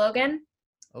Barrio Logan.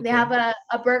 They have Okay.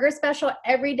 a burger special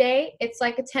every day. It's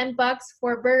like $10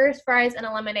 for burgers, fries, and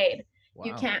a lemonade.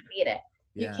 You Wow. can't beat it.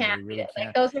 You Yeah, can't you beat really it. Like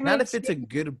can't. those are my Not if two. it's a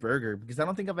good burger, because I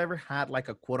don't think I've ever had like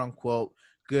a quote unquote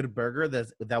good burger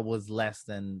that was less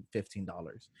than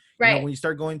 $15. Right. When you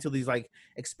start going to these like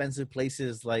expensive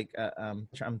places, like I'm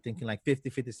thinking like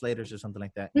 50 Slaters or something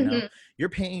like that. Hmm. You're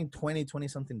paying 20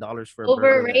 something dollars for a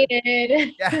burger that,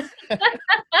 Overrated. yeah.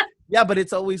 Yeah, but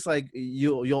it's always like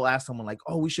you'll ask someone like,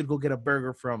 oh, we should go get a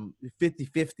burger from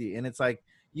 50/50, and it's like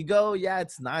you go, yeah,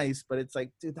 it's nice, but it's like,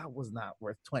 dude, that was not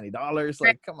worth $20. Right.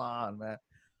 Like, come on, man.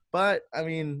 But I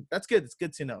mean, that's good. It's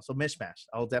good to know. So mishmash.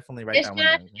 I'll definitely write that one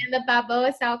Mishmash down. and the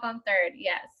Balboa South on Third.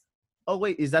 Yes. Oh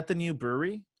wait, is that the new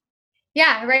brewery?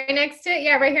 Yeah, right next to it.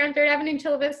 Yeah, right here on Third Avenue,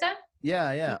 Chula Vista.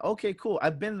 Yeah, yeah. Okay, cool.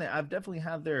 I've been there. I've definitely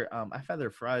had their I've had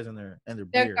their fries and their The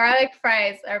beer. garlic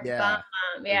fries are bomb. Yeah,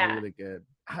 they're Yeah, really good.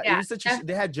 It yeah. was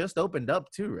they had just opened up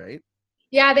too, right?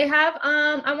 Yeah, they have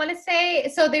I want to say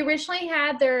so they originally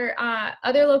had their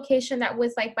other location that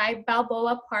was like by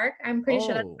Balboa Park. I'm pretty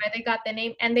sure that's Oh, why they got the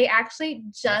name, and they actually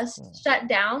that's just cool. shut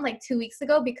down like 2 weeks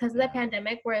ago because of the Yeah.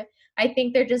 pandemic, where I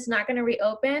think they're just not going to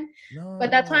reopen. But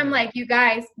that's why I'm No. like, you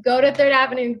guys go to Third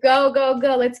Avenue, go go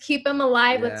go. Let's keep them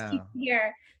alive. Let's keep Yeah. them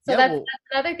here. So Yeah, that's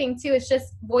another thing too. It's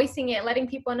just voicing it, letting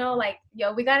people know like,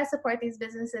 yo, we got to support these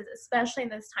businesses, especially in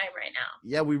this time right now.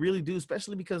 yeah, we really do,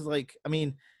 especially because, like, I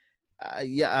mean,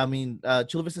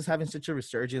 Chula Vista is having such a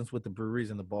resurgence with the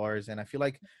breweries and the bars, and I feel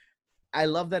like I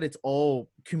love that it's all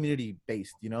community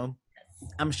based.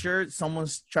 I'm sure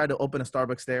someone's tried to open a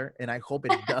Starbucks there, and I hope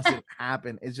it doesn't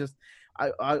happen. It's just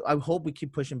I hope we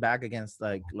keep pushing back against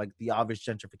like the obvious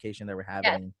gentrification that we're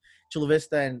having Yes. in Chula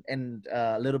Vista and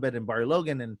a little bit in Barrio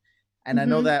Logan, and I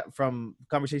know Hmm. that from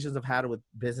conversations I've had with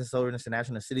business owners in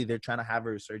National City, they're trying to have a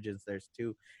resurgence there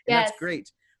too, and that's Yes.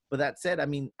 great. But that said, I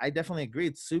mean, I definitely agree.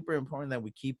 It's super important that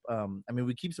we keep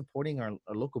supporting our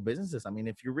local businesses. I mean,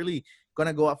 if you're really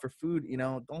gonna go out for food,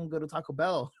 don't go to Taco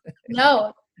Bell.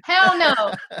 No, hell no.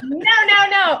 No, no,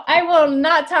 no. I will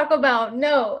not talk about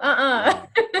no. Yeah.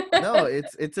 No, Uh-uh.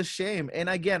 it's a shame. And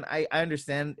again, I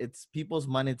understand it's people's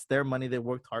money, it's their money they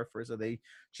worked hard for, so they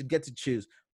should get to choose.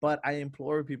 But I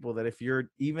implore people that if you're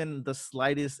even the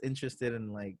slightest interested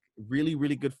in like really,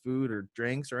 really good food or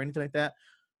drinks or anything like that,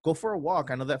 go for a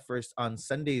walk. I know that first on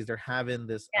Sundays they're having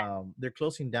this Yeah. they're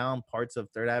closing down parts of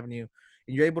Third Avenue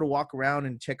and you're able to walk around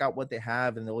and check out what they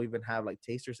have, and they'll even have like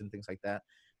tasters and things like that.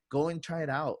 Go and try it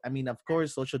out. I mean, of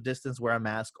course, social distance, wear a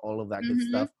mask, all of that good Hmm.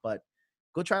 stuff, but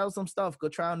go try out some stuff. Go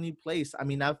try out a new place. I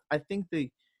mean, I think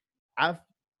I've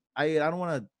I don't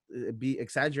want to be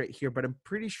exaggerate here, but I'm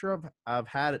pretty sure I've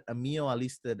had a meal at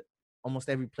least at almost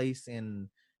every place in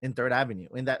Third Avenue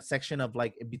in that section of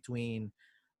like in between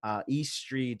East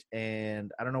Street,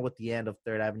 and I don't know what the end of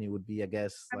Third Avenue would be. I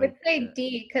guess I like would say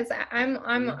D because I'm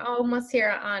E, almost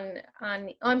here oh,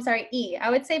 I'm sorry, E. I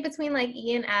would say between like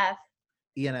E and F.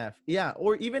 E and F. Yeah,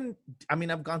 or even I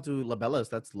mean I've gone to La Bella's.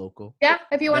 That's local. Yeah,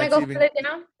 if you want to That's go even further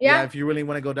down. yeah. Yeah. If you really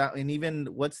want to go down, and even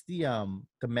what's the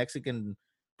Mexican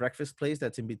breakfast place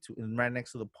that's in between right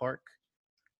next to the park?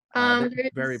 They're very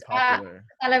There's popular.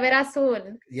 Talavera Azul.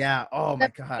 Yeah. Oh The my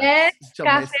God. best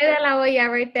Chomes. café de la olla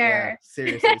right Yeah. there.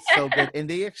 Seriously, it's so good. And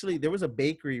they actually there was a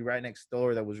bakery right next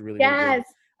door that was really really good.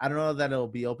 Yes. I don't know that it'll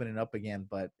be opening up again,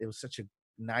 but it was such a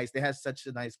nice. They had such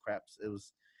a nice crepes. It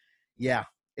was yeah.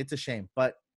 It's a shame,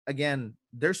 but again,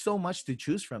 there's so much to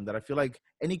choose from that I feel like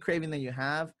any craving that you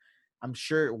have, I'm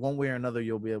sure one way or another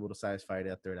you'll be able to satisfy it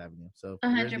at Third Avenue. So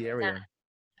if you're in the 100%. area,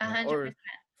 A or 100%. if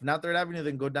not Third Avenue,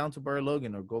 then go down to Bar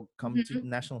Logan or go come to Mhm.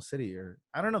 National City, or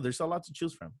I don't know. There's a lot to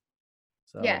choose from.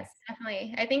 Yes, So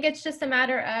definitely. I think it's just a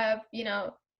matter of,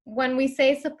 when we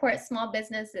say support small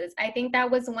businesses, I think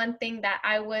that was one thing that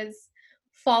I was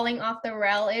falling off the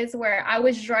rail is where I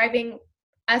was driving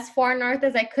as far north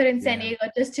as I could in San yeah, Diego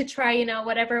just to try,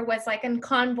 whatever was like in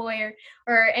Convoy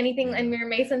or anything yeah. in Mira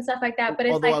Mesa and stuff like that. But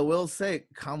it's Although like, I will say,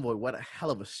 Convoy, what a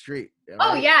hell of a street,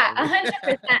 oh right? yeah,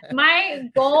 100%. My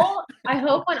goal, I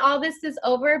hope when all this is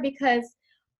over, because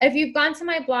if you've gone to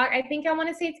my blog, I think I want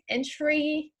to say it's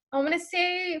entry. I want to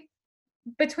say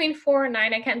between 4 and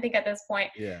 9. I can't think at this point.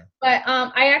 Yeah. But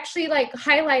I actually like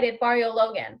highlighted Barrio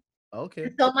Logan. Okay.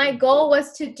 So my goal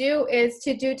was to do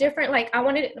different. Like I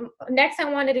wanted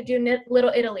to do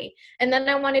Little Italy, and then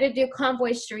I wanted to do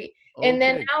Convoy Street, and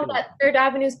then Okay. now Cool. that Third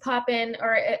Avenue's popping,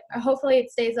 hopefully it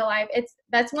stays alive.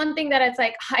 That's one thing that it's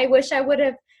like I wish I would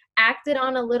have acted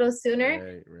on a little sooner,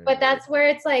 Right. Right. but that's where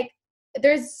it's like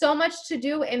there's so much to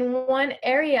do in one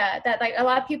area that like a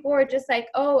lot of people are just like,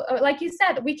 oh, like you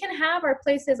said, we can have our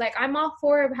places. Like I'm all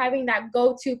for having that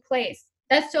go-to place.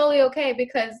 That's totally okay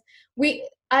because we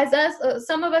as us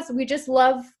some of us we just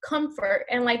love comfort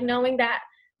and like knowing that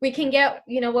we can get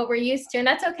what we're used to, and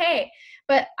that's okay.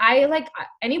 But I like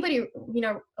anybody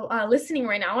listening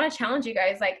right now, I want to challenge you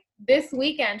guys, like this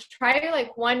weekend try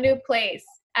like one new place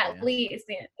at Yeah. least,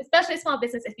 especially small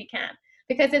business if you can,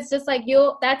 because it's just like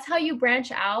that's how you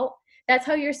branch out, that's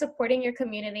how you're supporting your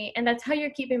community, and that's how you're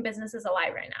keeping businesses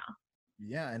alive right now.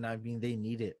 Yeah, and I mean they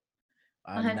need it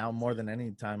Uh-huh. now more than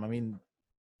any time. I mean,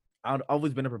 I've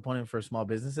always been a proponent for small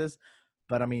businesses,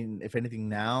 but I mean, if anything,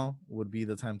 now would be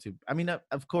the time to. I mean,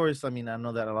 of course, I mean, I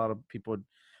know that a lot of people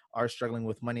are struggling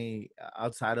with money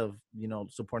outside of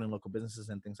supporting local businesses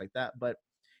and things like that. But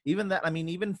even that, I mean,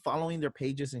 even following their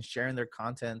pages and sharing their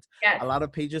content, Yes. a lot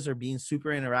of pages are being super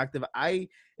interactive.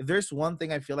 If there's one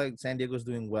thing I feel like San Diego's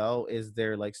doing well is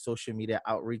their like social media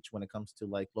outreach when it comes to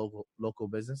like local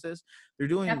businesses. They're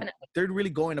doing Definitely. they're really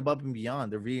going above and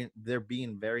beyond. They're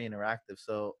being very interactive.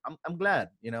 So I'm glad,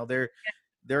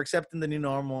 they're accepting the new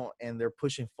normal and they're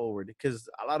pushing forward because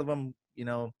a lot of them,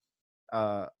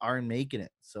 aren't making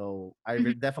it. So I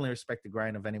Mhm. definitely respect the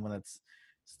grind of anyone that's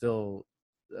still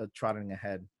trotting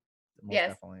ahead. Most Yes,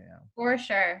 definitely, yeah. for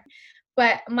sure.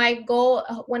 But my goal,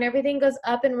 when everything goes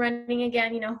up and running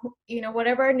again,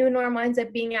 whatever our new normal ends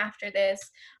up being after this,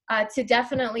 to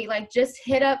definitely like just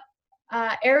hit up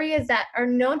areas that are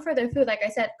known for their food. Like I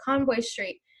said, Convoy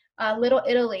Street, Little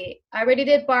Italy. I already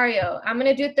did Barrio. I'm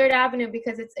gonna do Third Avenue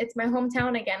because it's my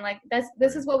hometown again. Like this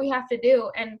Right. is what we have to do,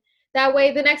 and that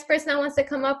way the next person that wants to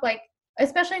come up, like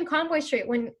especially in Convoy Street,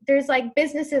 when there's like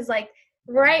businesses like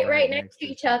Right right next next to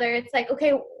to each each other. other, it's like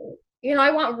okay,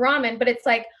 I want ramen, but it's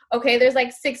like okay, there's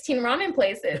like 16 ramen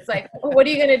places. Like, what are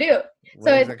you gonna do? What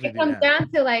So exactly it do comes yeah.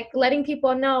 down to like letting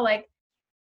people know, like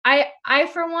I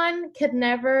for one could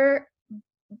never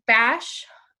bash.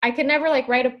 I could never like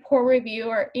write a poor review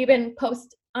or even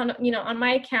post on on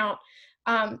my account.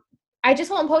 Um, I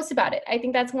just won't post about it. I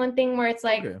think that's one thing where it's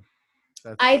like Okay.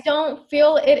 I That's don't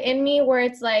feel it in me where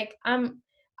it's like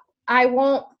I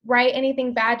won't write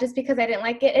anything bad just because I didn't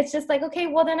like it. It's just like, okay,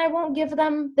 well then I won't give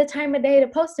them the time of day to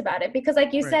post about it because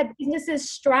like you right. said,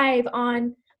 businesses strive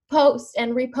on posts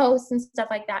and reposts and stuff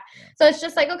like that. Yeah. So it's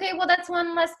just like, okay, well that's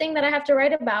one less thing that I have to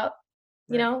write about.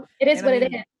 Right. It is And I what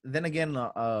it mean, is. then again,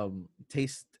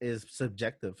 taste is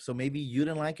subjective. So maybe you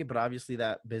didn't like it, but obviously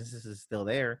that business is still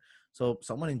there. So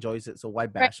someone enjoys it. So why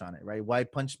Right. bash on it, right? Why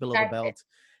punch below the Exactly. belt?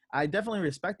 I definitely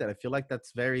respect that. I feel like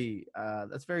that's very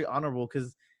honorable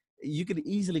because you could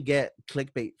easily get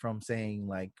clickbait from saying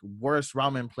like worst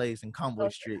ramen place in Convoy Oh,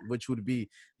 Street, which would be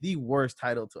the worst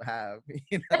title to have,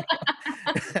 you know,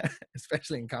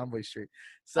 especially in Convoy Street.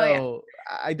 oh yeah. So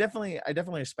I definitely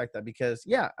respect that because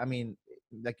yeah, I mean,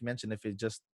 like you mentioned, if it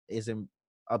just isn't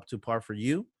up to par for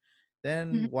you,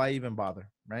 then Mhm. why even bother,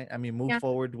 right? I mean, move Yeah.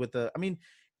 forward with the. I mean,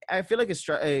 I feel like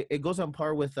it goes on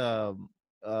par with the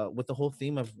whole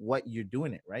theme of what you're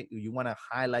doing it, right? You want to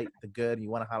highlight the good, you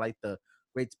want to highlight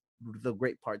great the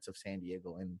great parts of San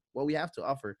Diego and what we have to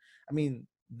offer. I mean,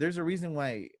 there's a reason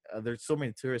why there's so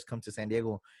many tourists come to San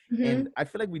Diego, and Mhm. I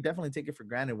feel like we definitely take it for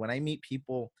granted when I meet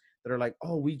people that are like,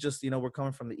 oh, we just, we're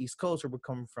coming from the East Coast, or we're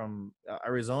coming from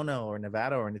Arizona or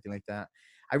Nevada or anything like that.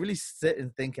 I really sit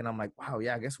and think, and I'm like, wow,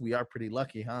 yeah, I guess we are pretty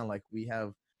lucky, huh? Like we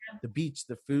have the beach,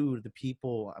 the food, the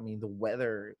people. I mean, the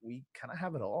weather. We kind of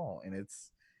have it all, and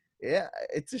yeah,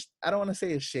 it's just, I don't want to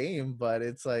say a shame, but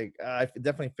it's like I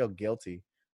definitely feel guilty.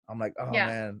 I'm like, oh Yeah.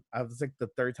 man, I was like the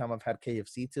third time I've had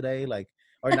KFC today, like,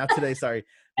 or not today, sorry,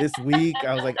 this week.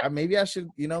 I was like, maybe I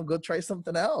should, go try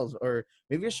something else, or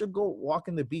maybe I should go walk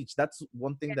in the beach. That's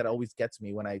one thing that always gets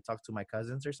me when I talk to my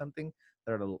cousins or something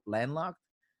that are landlocked.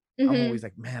 I'm Mhm. always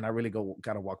like, man, I really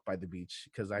gotta walk by the beach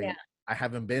because Yeah. I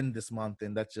haven't been this month,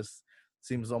 and that just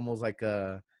seems almost like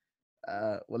a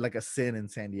like a sin in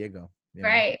San Diego, you know?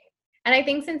 Right. And I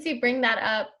think since you bring that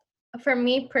up, for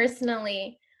me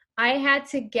personally, I had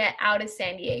to get out of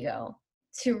San Diego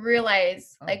to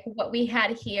realize Oh, like what we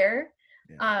had here.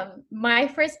 yeah. My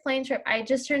first plane trip, I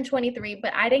just turned 23,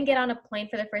 but I didn't get on a plane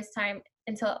for the first time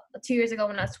until 2 years ago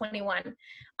when I was 21.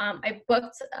 I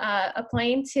booked a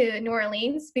plane to New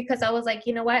Orleans because I was like,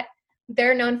 you know what?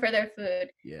 They're known for their food.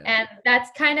 Yeah. And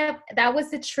that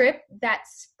was the trip that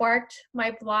sparked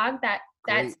my blog, that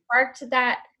Great. sparked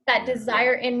that Yeah.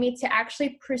 desire in me to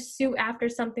actually pursue after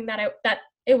something that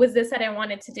it was this that I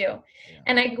wanted to do. Yeah.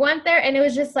 And I went there and it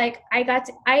was just like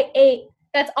I ate.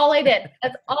 That's all I did.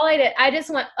 That's all I did. I just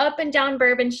went up and down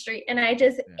Bourbon Street and I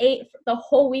just Yeah. ate for the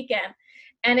whole weekend.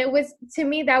 And it was, to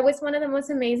me, that was one of the most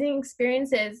amazing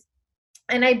experiences.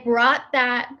 And I brought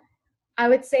that, I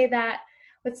would say that,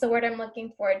 what's the word I'm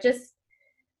looking for? Just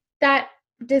that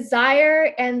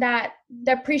desire and that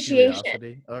the appreciation.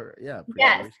 Curiosity, or yeah,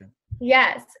 Yes. appreciation.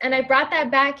 Yes. And I brought that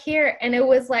back here and it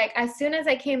was like as soon as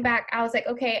I came back, I was like,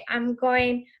 okay, I'm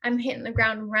hitting the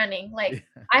ground running. Like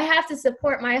Yeah. I have to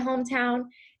support my hometown.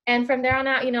 And from there on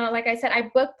out, like I said, I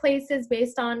book places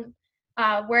based on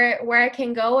where I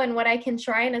can go and what I can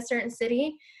try in a certain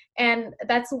city. And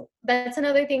that's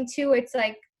another thing too. It's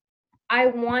like I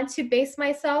want to base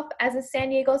myself as a San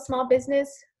Diego small business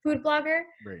food blogger,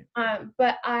 Right.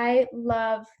 but I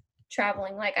love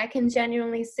traveling. Like I can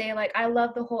genuinely say, like I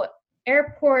love the whole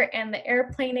airport and the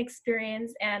airplane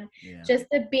experience, and Yeah. just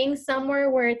the being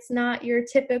somewhere where it's not your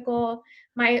typical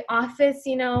my office,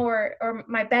 or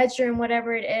my bedroom,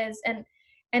 whatever it is, and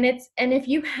if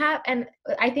you have, and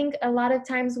I think a lot of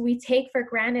times we take for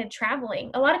granted traveling.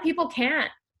 A lot of people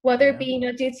can't, whether it Yeah.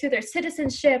 be due to their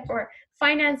citizenship or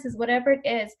finances, whatever it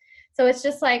is. So it's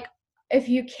just like, if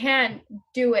you can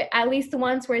do it at least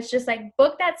once, where it's just like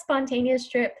book that spontaneous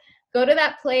trip, go to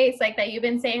that place like that you've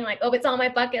been saying, like, oh, it's on my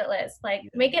bucket list, like Yeah.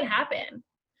 make it happen.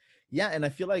 Yeah, and I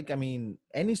feel like, I mean,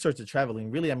 any sorts of traveling,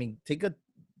 really. I mean, take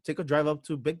a drive up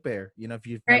to Big Bear. If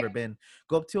you've Right. never been,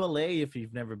 go up to LA if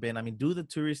you've never been. I mean, do the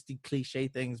touristy cliche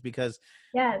things because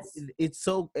Yes. it's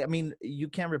so. I mean, you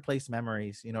can't replace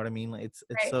memories. You know what I mean? Like, it's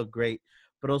Right. so great,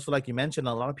 but also like you mentioned,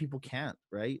 a lot of people can't,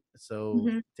 right? So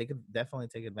Hmm. definitely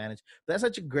take advantage. But that's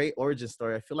such a great origin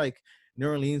story. I feel like New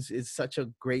Orleans is such a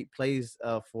great place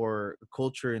for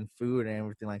culture and food and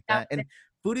everything like that. And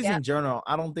foodies Yeah. in general,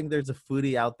 I don't think there's a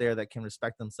foodie out there that can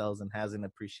respect themselves and hasn't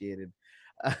appreciated,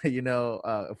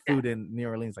 food in New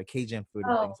Orleans, like Cajun food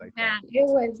and Oh things like that. man, it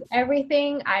was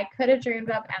everything I could have dreamed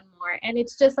of and more. And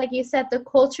it's just like you said, the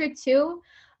culture too.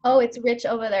 Oh, it's rich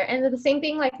over there. And the same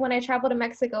thing, like when I travel to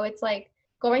Mexico, it's like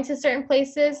going to certain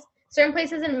places. Certain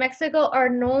places in Mexico are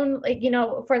known, like,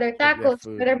 for their For their tacos, for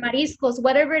food. their mariscos,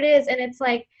 whatever it is. And it's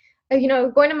like,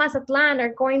 going to Mazatlan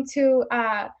or going to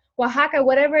Oaxaca,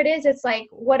 whatever it is, it's like,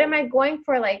 what am I going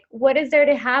for? Like, what is there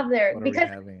to have there? What are we Because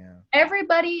having?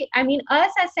 everybody, I mean,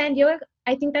 us at San Diego,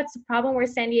 I think that's the problem where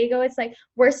San Diego, it's like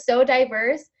we're so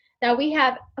diverse that we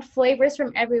have flavors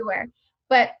from everywhere.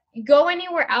 But go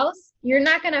anywhere else, you're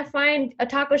not gonna find a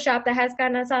taco shop that has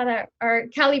carne asada or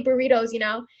Cali burritos.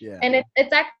 Yeah. And it's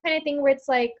that kind of thing where it's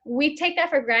like we take that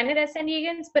for granted as San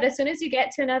Diegans, but as soon as you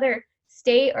get to another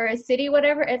state or a city,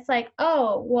 whatever, it's like,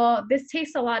 oh, well, this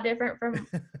tastes a lot different from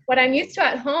what I'm used to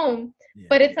at home. Yeah.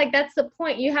 But it's like that's the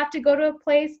point. You have to go to a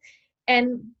place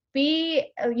and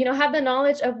have the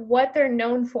knowledge of what they're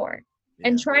known for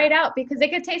and Yeah. try it out, because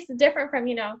it could taste different from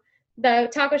the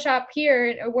taco shop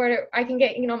here where I can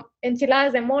get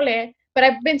enchiladas de mole, but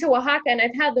I've been to Oaxaca and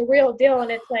I've had the real deal,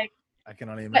 and it's like, I can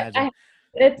only but imagine.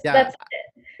 Yeah, That's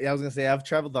yeah, I was gonna say I've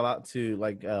traveled a lot to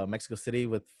like Mexico City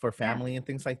with for yeah. family and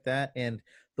things like that. And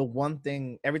the one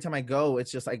thing every time I go,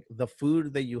 it's just like the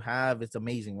food that you have, it's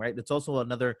amazing, right? It's also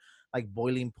another like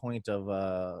boiling point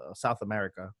of South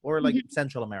America or like Mhm.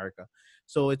 Central America.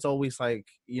 So it's always like,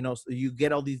 you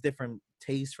get all these different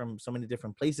tastes from so many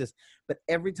different places. But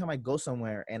every time I go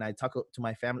somewhere and I talk to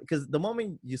my family, because the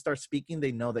moment you start speaking,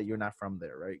 they know that you're not from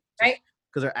there, right? Right? Just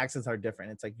because their accents are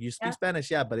different. It's like you speak Yeah.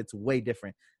 Spanish, yeah, but it's way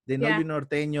different. They know Yeah. you're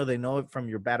norteño. They know it from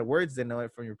your bad words. They know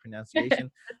it from your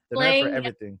pronunciation. They know it for Slang. Yeah.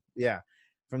 everything. Yeah,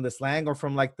 from the slang or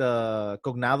from like the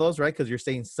cognados, right? Because you're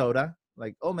saying soda,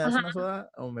 like, oh, me das una Uh-huh. soda,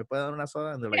 oh, me puede dar una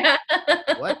soda, and they're like, Yeah.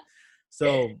 what?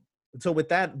 So, so with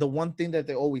that, the one thing that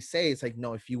they always say is like,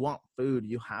 no, if you want food,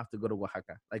 you have to go to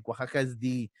Oaxaca. Like Oaxaca is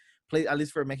the place, at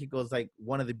least for Mexico, is like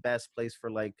one of the best place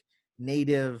for like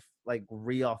native, like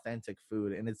real authentic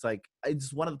food. And it's like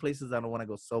it's one of the places I don't want to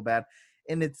go so bad.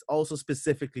 And it's also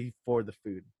specifically for the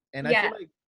food. And I feel Yeah. like,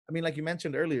 I mean, like you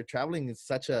mentioned earlier, traveling is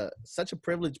such a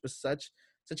privilege, but such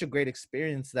a great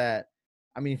experience that,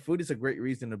 I mean, food is a great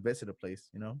reason to visit a place,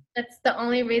 you know? That's the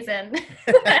only reason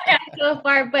I have so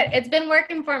far, but it's been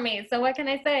working for me. So what can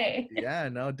I say? Yeah,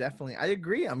 no, definitely. I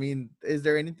agree. I mean, is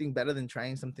there anything better than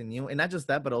trying something new? And not just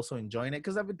that, but also enjoying it.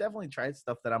 Because I've definitely tried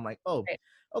stuff that I'm like, oh, Right.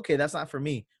 okay, that's not for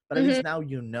me. But at Hmm. least now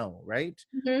you know, right?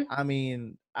 Hmm. I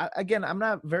mean, again, I'm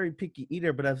not very picky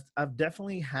eater, but I've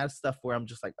definitely had stuff where I'm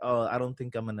just like, oh, I don't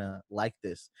think I'm gonna like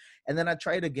this. And then I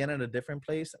try it again at a different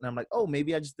place, and I'm like, oh,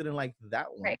 maybe I just didn't like that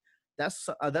one. Right. That's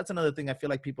another thing I feel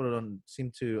like people don't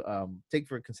seem to take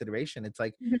for consideration. It's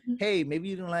like, Hmm. hey, maybe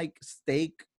you didn't like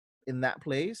steak in that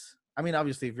place. I mean,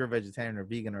 obviously, if you're vegetarian or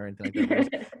vegan or anything like that,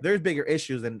 there's bigger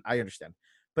issues, and I understand.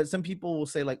 But some people will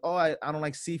say like, "Oh, I don't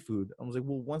like seafood." I was like,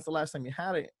 "Well, when's the last time you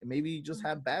had it? Maybe you just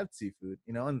had bad seafood,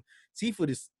 you know." And seafood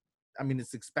is, I mean,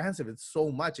 it's expensive. It's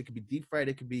so much. It could be deep fried.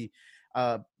 It could be,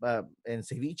 and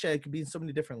ceviche. It could be in so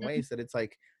many different ways that it's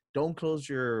like, don't close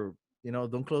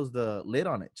don't close the lid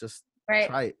on it. Just Right.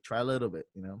 try it. Try a little bit,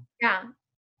 Yeah.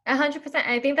 100%.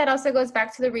 I think that also goes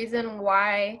back to the reason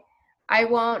why I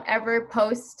won't ever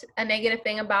post a negative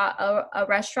thing about a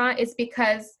restaurant is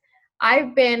because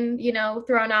I've been,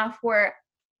 thrown off where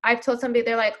I've told somebody,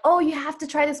 they're like, oh, you have to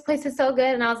try this place. It's so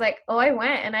good. And I was like, oh, I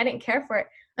went and I didn't care for it.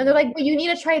 And they're Yeah. like, but you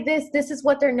need to try this. This is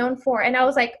what they're known for. And I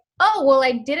was like, oh, well,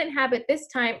 I didn't have it this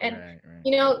time. And, Right.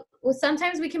 Right.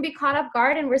 sometimes we can be caught off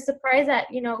guard and we're surprised that,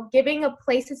 giving a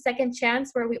place a second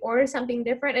chance where we order something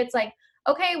different. It's like,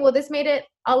 okay, well, this made it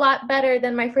a lot better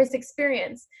than my first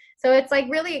experience. So it's like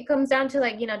really it comes down to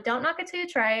like, don't knock it till you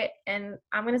try it. And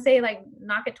I'm gonna say like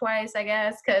knock it twice, I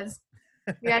guess, because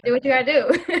you gotta do what you gotta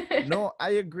do. No,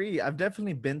 I agree. I've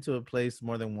definitely been to a place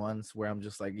more than once where I'm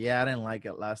just like, yeah, I didn't like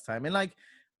it last time. And like,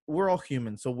 we're all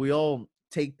human, so we all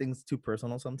take things too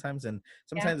personal sometimes. And Yeah.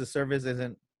 sometimes the service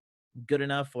isn't good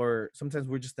enough, or sometimes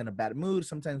we're just in a bad mood.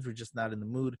 Sometimes we're just not in the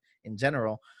mood in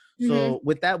general. Hmm. So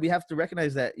with that, we have to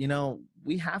recognize that,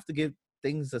 we have to give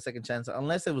things a second chance,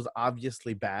 unless it was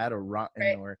obviously bad or rotten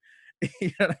Right. or,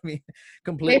 you know what I mean? They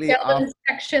Completely failed off.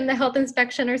 the health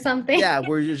inspection or something. Yeah,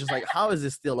 where you're just like, how is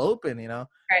this still open?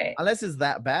 Right. Unless it's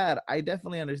that bad, I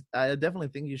definitely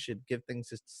think you should give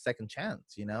things a second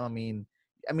chance. I mean,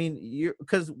 you're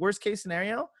because worst case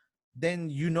scenario, then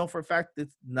for a fact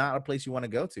it's not a place you want to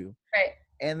go to, Right.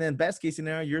 and then best case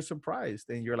scenario, you're surprised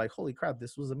and you're like, holy crap,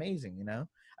 this was amazing.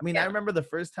 I mean, I Yeah. remember the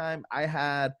first time I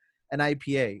had an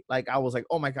IPA, like I was like,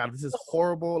 oh my god, this is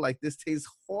horrible. Like this tastes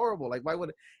horrible. Like why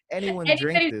would anyone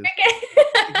drink Anybody's this?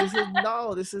 Like, drinking.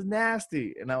 this is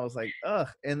nasty. And I was like, ugh.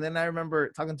 And then I remember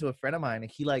talking to a friend of mine,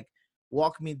 and he like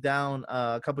walked me down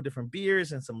a couple different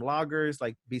beers and some lagers,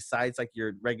 like besides like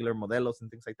your regular modelos and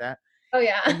things like that. Oh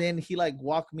yeah. And then he like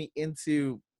walked me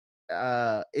into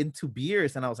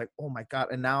beers, and I was like, oh my god.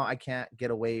 And now I can't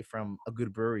get away from a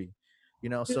good brewery.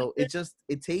 So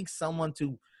it takes someone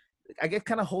to, I get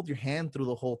kind of hold your hand through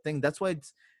the whole thing. That's why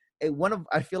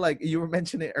I feel like you were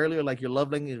mentioning earlier, like your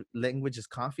love language is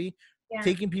coffee. Yeah.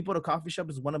 Taking people to coffee shop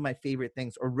is one of my favorite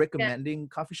things, or Yeah. recommending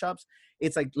coffee shops.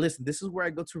 It's like, listen, this is where I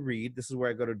go to read. This is where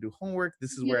I go to do homework.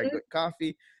 This is where I Mhm. get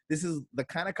coffee. This is the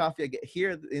kind of coffee I get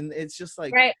here. And it's just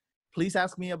like, Right. please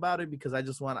ask me about it, because I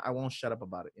won't shut up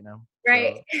about it.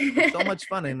 Right. So it's so much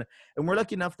fun. And we're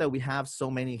lucky enough that we have so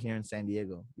many here in San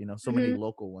Diego, so many Mhm.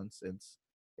 local ones.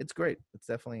 It's great.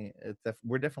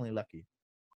 We're definitely lucky.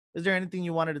 Is there anything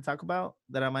you wanted to talk about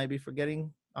that I might be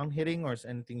forgetting on hitting, or is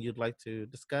anything you'd like to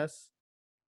discuss?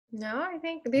 No, I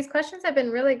think these questions have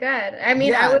been really good. I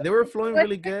mean, I Yeah, was they were flowing what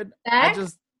really to good. I expect.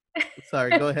 just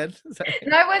Sorry, go ahead. Sorry.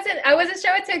 No, I wasn't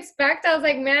sure what to expect. I was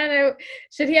like, man,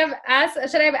 should I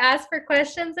have asked for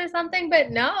questions or something?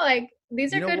 But no, like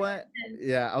These You are know good what? questions.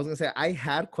 Yeah, I was gonna say I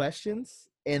had questions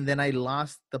and then I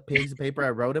lost the piece of paper I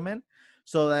wrote them in.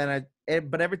 So then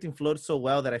but everything flowed so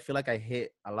well that I feel like I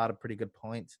hit a lot of pretty good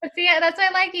points. But see, that's why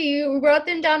I like you. You wrote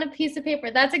them down on a piece of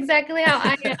paper. That's exactly how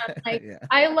I am. Like, Yeah.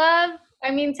 I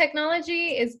mean, technology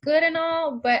is good and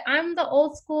all, but I'm the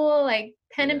old school, like,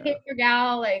 pen and Yeah. paper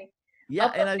gal. Like, Yeah. I'll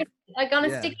put And it, like on a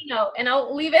yeah. sticky note and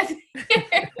I'll leave it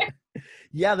here.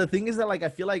 Yeah, the thing is that like I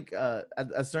feel like at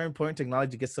a certain point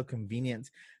technology gets so convenient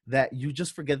that you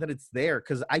just forget that it's there.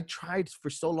 Because I tried for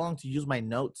so long to use my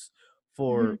notes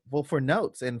Mhm. for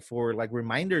notes and for like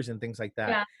reminders and things like that,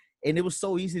 Yeah. and it was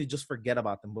so easy to just forget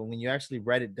about them. But when you actually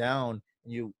write it down,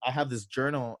 I have this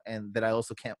journal and that I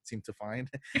also can't seem to find.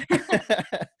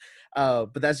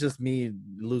 But that's just me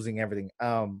losing everything.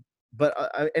 But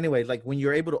anyway, like when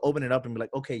you're able to open it up and be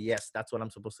like, okay, yes, that's what I'm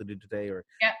supposed to do today, or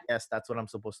Yeah. yes, that's what I'm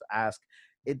supposed to ask,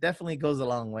 it definitely goes a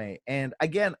long way. And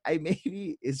again, I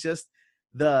maybe it's just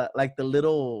the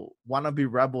little wannabe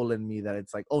rebel in me that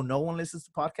it's like, oh, no one listens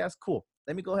to podcasts. Cool.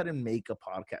 Let me go ahead and make a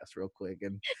podcast real quick.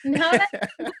 And No, that's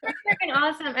freaking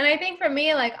awesome. And I think for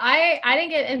me, like I didn't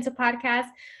get into podcasts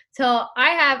till I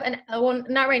have well,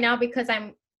 not right now because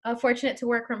I'm fortunate to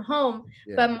work from home,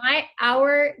 yeah. but my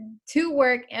hour to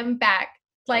work and back,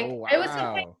 Oh like it was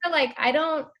something wow. like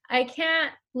I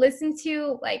can't listen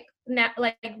to like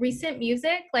recent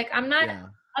music. Like I'm not Yeah.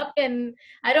 up and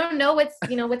I don't know what's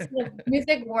in the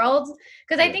music world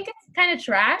because I Yeah. think it's kind of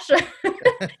trash.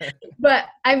 But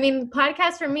I mean,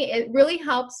 podcasts for me, it really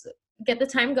helps get the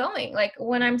time going. Like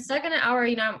when I'm stuck in an hour,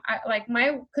 like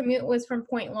my commute was from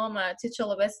Point Loma to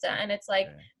Chula Vista, and it's like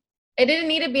Okay. it didn't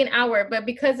need to be an hour, but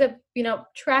because of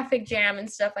traffic jam and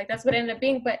stuff, like that's what it ended up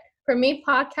being. But for me,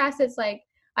 podcast, it's like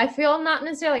I feel not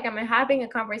necessarily like I'm having a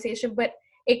conversation, but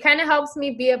it kind of helps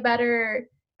me be a better,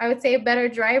 I would say, a better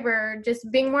driver,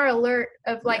 just being more alert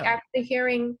of like Yeah. actually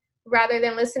hearing rather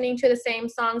than listening to the same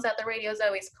songs that the radio is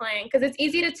always playing. Because it's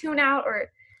easy to tune out or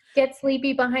get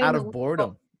sleepy behind Out the of wheel.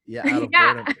 boredom. Yeah, out of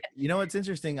Yeah. boredom. You know what's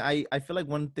interesting? I feel like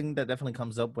one thing that definitely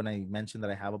comes up when I mention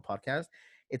that I have a podcast,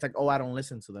 it's like, oh, I don't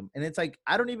listen to them. And it's like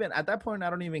I don't even at that point, I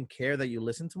don't even care that you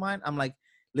listen to mine. I'm like,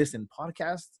 listen,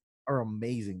 podcasts are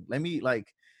amazing. Let me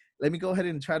go ahead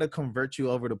and try to convert you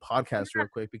over to podcasts real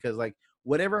quick, because like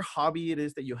whatever hobby it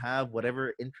is that you have,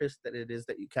 whatever interest that it is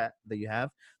that you have,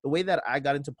 the way that I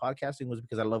got into podcasting was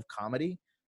because I love comedy,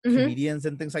 Hmm. comedians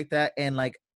and things like that. And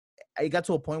like I got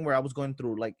to a point where I was going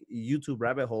through like YouTube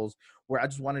rabbit holes where I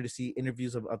just wanted to see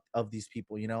interviews of these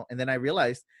people, and then I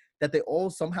realized that they all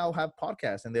somehow have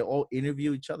podcasts and they all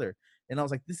interview each other. And I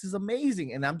was like, this is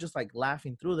amazing. And I'm just like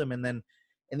laughing through them. And then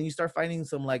you start finding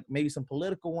some, like maybe some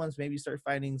political ones, maybe you start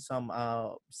finding some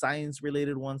science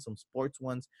related ones, some sports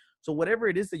ones. So whatever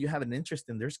it is that you have an interest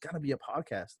in, there's gotta be a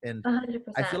podcast. And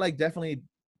I feel 100%. like definitely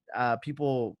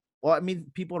people, well, I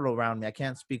mean, people around me, I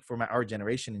can't speak for our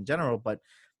generation in general, but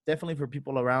definitely for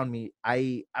people around me,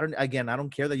 I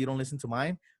don't care that you don't listen to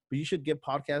mine, but you should give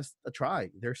podcasts a try.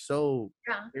 Yeah.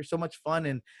 They're so much fun.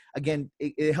 And again,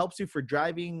 it helps you for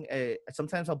driving.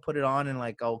 Sometimes I'll put it on and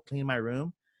like I'll clean my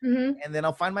room, Hmm. and then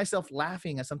I'll find myself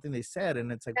laughing at something they said,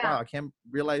 and it's like, Yeah. wow, I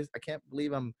can't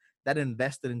believe I'm that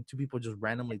invested in two people just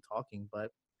randomly talking. But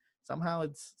somehow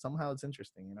it's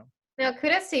interesting, No,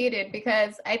 kudos to you, dude,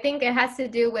 because I think it has to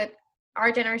do with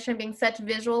our generation being such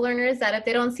visual learners that if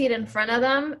they don't see it in Yeah. front of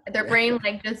them, their Yeah. brain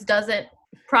like just doesn't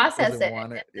process Doesn't it.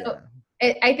 want it. So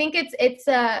Yeah. I think it's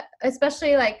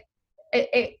especially like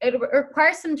it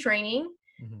requires some training.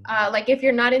 Hmm. Like if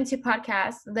you're not into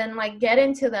podcasts, then like get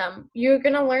into them. You're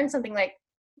gonna learn something like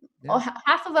Yeah.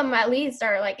 half of them at least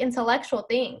are like intellectual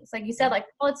things, like you said, Yeah. like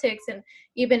politics and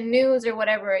even news or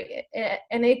whatever.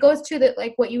 And it goes to the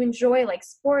like what you enjoy, like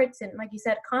sports and like you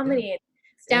said, Yeah. comedy and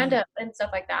stand And up and stuff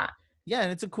like that. yeah,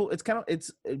 and it's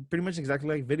pretty much exactly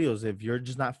like videos. If you're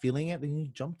just not feeling it, then you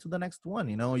jump to the next one.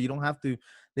 You don't have to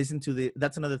listen to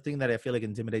that's another thing that I feel like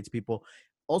intimidates people.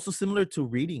 Also similar to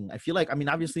reading, I feel like, I mean,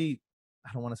 obviously,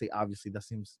 I don't want to say obviously, that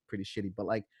seems pretty shitty, but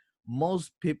like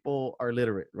most people are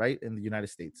literate, right, in the United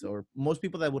States, or most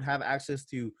people that would have access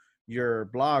to your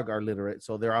blog are literate,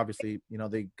 so they're obviously,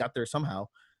 they got there somehow.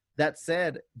 That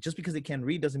said, just because they can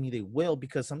read doesn't mean they will,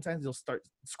 because sometimes they'll start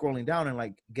scrolling down and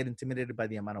like get intimidated by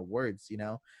the amount of words.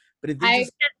 But if they I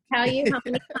just can't tell you how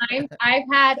many times I've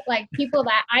had like people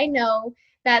that I know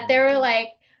that they it were like,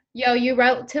 yo, you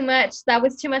wrote too much, that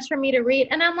was too much for me to read.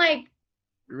 And I'm like,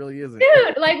 really isn't.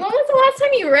 dude, like when was the last time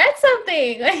you read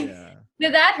something? Like, Yeah.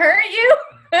 did that hurt you?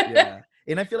 Yeah.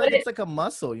 And I feel But like it's like a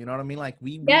muscle, you know what I mean? Like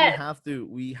yes.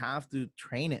 we have to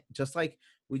train it. Just like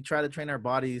we try to train our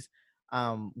bodies,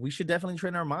 we should definitely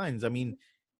train our minds. I mean,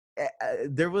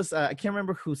 there was I can't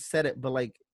remember who said it, but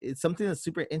like it's something that's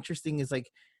super interesting is like,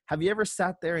 have you ever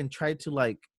sat there and tried to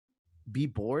like be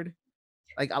bored?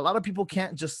 Like a lot of people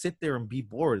can't just sit there and be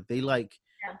bored. They like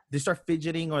Yeah. they start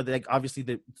fidgeting, or they like obviously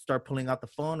they start pulling out the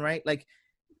phone, right? Like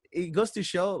it goes to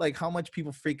show like how much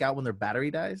people freak out when their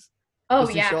battery dies. Oh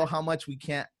Goes to yeah. show how much we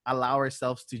can't allow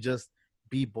ourselves to just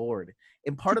be bored.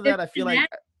 And To part of that, I feel like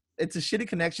disconnect. it's a shitty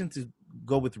connection to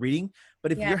go with reading.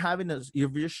 But if Yeah. you're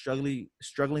if you're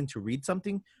struggling to read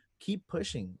something, keep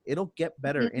pushing. It'll get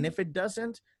better. Mhm. And if it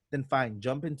doesn't, then fine,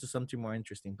 jump into something more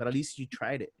interesting. But at least you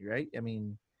tried it, right? I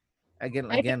mean, I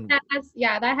think again, that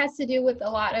has to do with a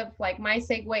lot of like my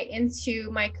segue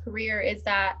into my career is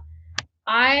that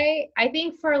I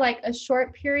think for like a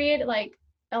short period, like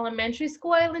elementary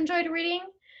school, I enjoyed reading.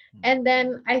 And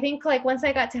then I think like once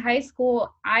I got to high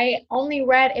school, I only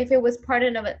read if it was part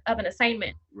of an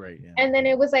assignment. right, yeah. And then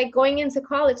it was like going into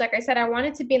college, like I said, I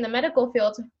wanted to be in the medical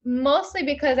field, mostly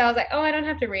because I was like, oh, I don't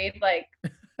have to read. Like,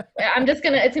 it's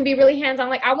gonna be really hands on.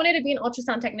 Like, I wanted to be an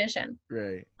ultrasound technician.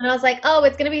 Right. And I was like, oh,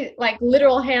 it's gonna be like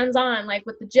literal hands on, like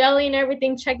with the jelly and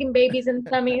everything, checking babies and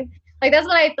tummies. Like, that's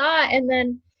what I thought. And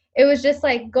then it was just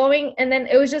like going, and then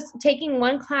it was just taking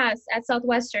one class at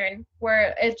Southwestern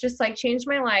where it just like changed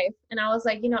my life. And I was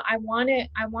like, I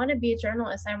want to be a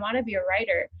journalist. I want to be a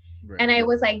writer. Right. And I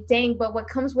was like, dang, but what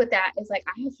comes with that is like,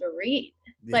 I have to read.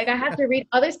 Like, I have to read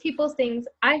other people's things.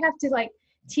 I have to like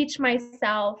teach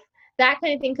myself that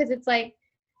kind of thing. Cause it's like,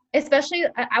 especially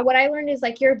what I learned is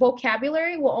like your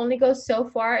vocabulary will only go so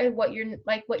far as what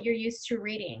you're used to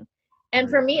reading. And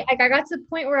for me, like I got to the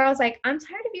point where I was like, I'm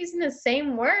tired of using the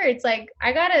same words. Like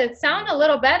I gotta sound a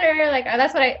little better. Like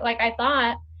that's what I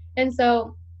thought. And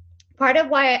so part of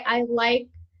why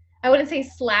I wouldn't say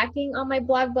slacking on my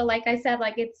blog, but like I said,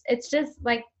 like it's just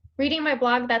like reading my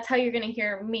blog, that's how you're gonna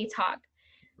hear me talk.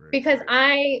 Because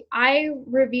I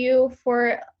review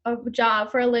for a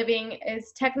job for a living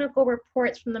is technical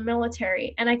reports from the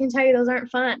military, and I can tell you those aren't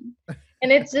fun.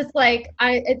 And it's just like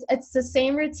it's the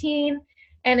same routine,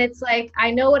 and it's like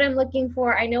I know what I'm looking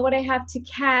for, I know what I have to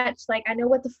catch, like I know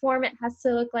what the format has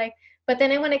to look like. But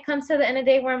then when it comes to the end of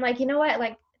the day where I'm like, you know what,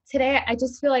 like today I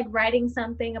just feel like writing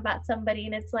something about somebody,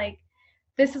 and it's like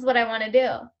this is what I want to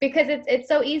do. Because it's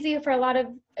so easy for a lot of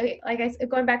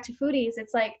going back to foodies,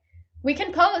 it's like we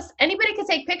can post, anybody can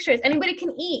take pictures, anybody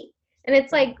can eat. And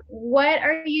it's like, what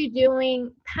are you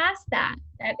doing past that?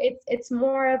 That it's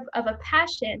more of a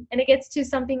passion. And it gets to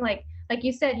something like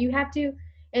you said, you have to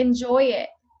enjoy it.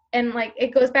 And like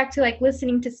it goes back to like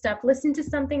listening to stuff. Listen to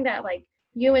something that like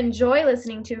you enjoy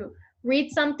listening to.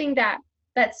 Read something that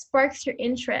sparks your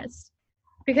interest.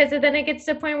 Because then it gets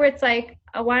to a point where it's like,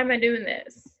 oh, why am I doing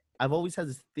this? I've always had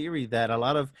this theory that a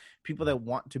lot of people that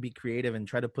want to be creative and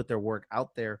try to put their work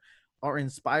out there are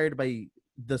inspired by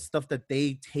the stuff that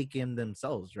they take in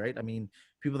themselves, right? I mean,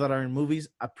 people that are in movies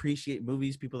appreciate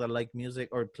movies. People that like music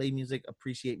or play music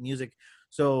appreciate music.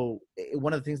 So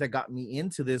one of the things that got me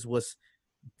into this was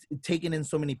taking in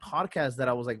so many podcasts that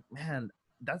I was like, man,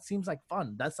 that seems like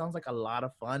fun. That sounds like a lot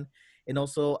of fun. And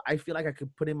also, I feel like I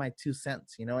could put in my 2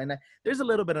 cents, and there's a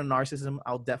little bit of narcissism.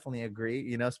 I'll definitely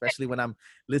agree, especially when I'm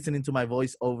listening to my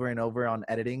voice over and over on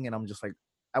editing. And I'm just like,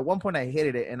 at one point I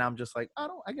hated it and I'm just like,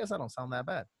 I guess I don't sound that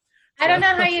bad. I don't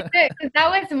know how you did it, because that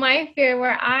was my fear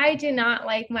where I do not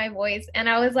like my voice. And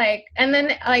I was like, and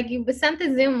then like you sent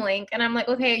the Zoom link and I'm like,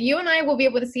 okay, you and I will be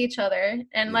able to see each other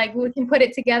and like we can put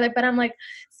it together. But I'm like,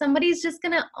 somebody's just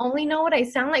going to only know what I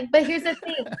sound like. But here's the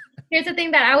thing. Here's the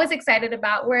thing that I was excited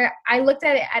about, where I looked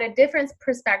at it at a different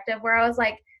perspective, where I was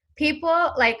like,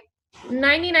 people, like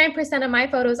 99% of my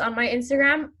photos on my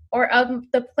Instagram or of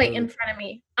the plate in front of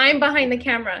me. I'm behind the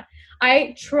camera.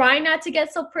 I try not to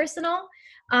get so personal.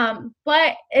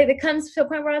 But it comes to a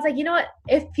point where I was like, you know what,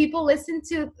 if people listen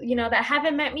to, that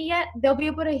haven't met me yet, they'll be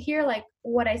able to hear like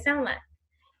what I sound like.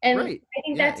 And right. I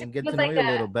think and get to know like you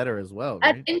a little better as well.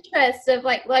 An Right? interest of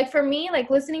like for me, like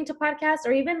listening to podcasts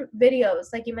or even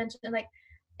videos, like you mentioned, like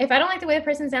if I don't like the way the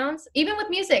person sounds, even with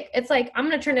music, it's like, I'm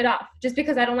going to turn it off just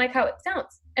because I don't like how it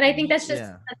sounds. And I think that's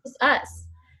just us.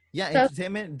 Yeah, So,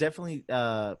 entertainment definitely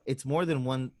it's more than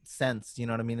one sense, you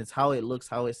know what I mean? It's how it looks,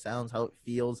 how it sounds, how it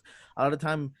feels. A lot of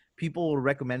time people will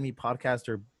recommend me podcasts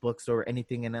or books or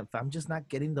anything, and if I'm just not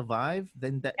getting the vibe,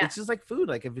 then it's just like food.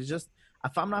 Like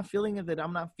if I'm not feeling it, then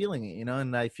I'm not feeling it,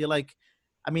 and I feel like,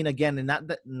 I mean, again, and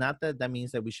not that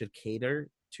means that we should cater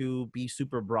to be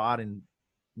super broad and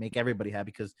make everybody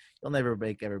happy, because you'll never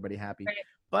make everybody happy. right.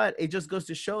 But it just goes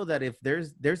to show that if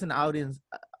there's an audience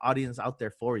out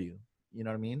there for you. You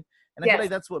know what I mean? And I feel like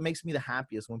that's what makes me the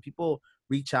happiest, when people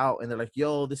reach out and they're like,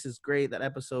 yo, this is great. That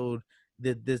episode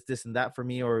did this and that for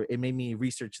me, or it made me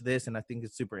research this and I think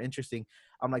it's super interesting.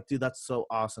 I'm like, dude, that's so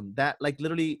awesome. That like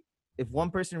literally, if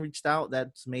one person reached out,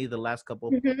 that's made the last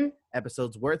couple Mhm.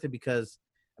 episodes worth it, because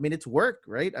I mean it's work,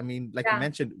 right? I mean, like you Yeah.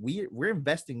 mentioned, we're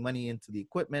investing money into the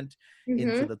equipment,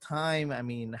 into Mhm. the time. I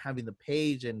mean, having the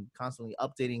page and constantly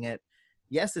updating it.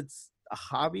 Yes, it's a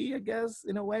hobby, I guess,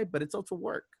 in a way, but it's also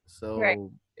work. Right.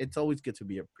 So it's always good to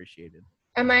be appreciated.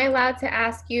 Am I allowed to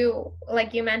ask you,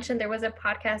 like you mentioned, there was a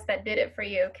podcast that did it for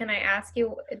you. Can I ask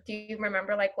you, do you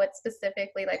remember like what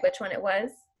specifically, like which one it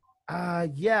was?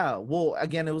 Yeah. Well,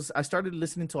 again, it was I started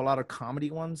listening to a lot of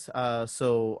comedy ones.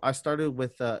 So I started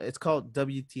with it's called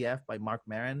WTF by Mark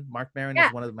Maron. Mark Maron Yeah.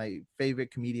 is one of my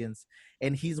favorite comedians,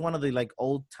 and he's one of the like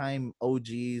old time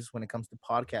OGs when it comes to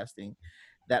podcasting,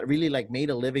 that really like made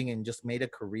a living and just made a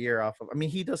career off of. I mean,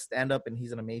 he does stand up and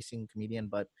he's an amazing comedian,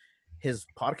 but his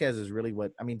podcast is really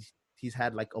what I mean. He's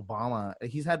had like Obama.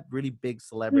 He's had really big Mhm.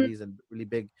 celebrities and really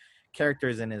big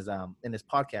characters in his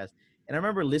podcast, and I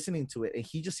remember listening to it, and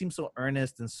he just seemed so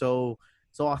earnest and so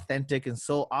authentic and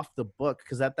so off the book.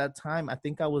 Because at that time, I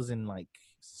think I was in like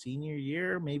senior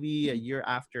year, maybe a year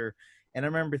after, and I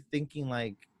remember thinking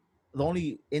like the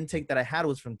only intake that I had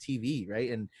was from TV,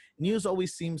 right? And news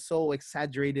always seems so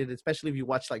exaggerated, especially if you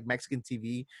watch like Mexican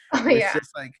TV, Oh where it's yeah.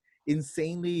 just like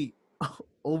insanely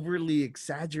overly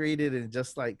exaggerated and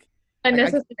just like I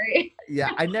Unnecessary.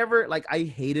 yeah, I never like I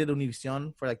hated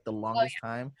Univision for like the Oh longest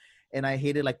time, and I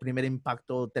hated like Primer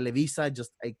Impacto, Televisa.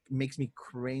 Just like makes me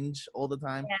cringe all the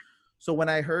time. yeah. So when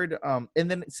I heard, and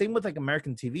then same with like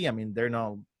American TV. I mean, they're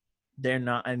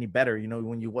not any better. You know,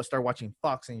 when you start watching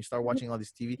Fox and you start watching all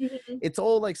this TV, Mhm. it's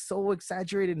all like so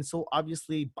exaggerated and so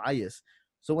obviously biased.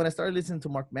 So when I started listening to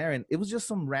Mark Maron, it was just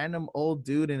some random old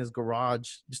dude in his garage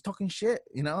just talking shit,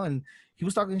 you know, and he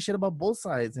was talking shit about both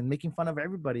sides and making fun of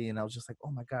everybody. And I was just like, oh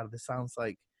my God, this sounds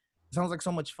like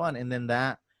so much fun. And then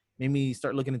that made me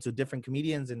start looking into different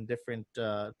comedians and different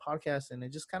podcasts. And it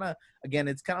just kind of, again,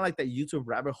 it's kind of like that YouTube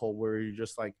rabbit hole where you're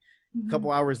just like, a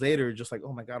couple Mhm. hours later, just like,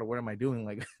 oh my God, what am I doing?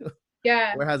 Like,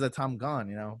 Yeah. where has that time gone?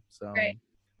 You know? So Right.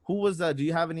 who was that? Do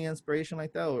you have any inspiration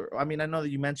like that? Or, I mean, I know that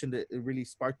you mentioned it really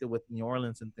sparked it with New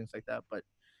Orleans and things like that, but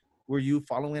were you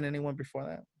following anyone before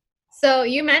that? So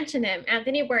you mentioned him,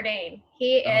 Anthony Bourdain.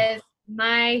 He Oh, is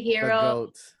my the hero.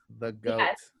 goat, the goat,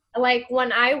 Yes. Like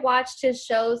when I watched his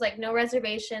shows, like No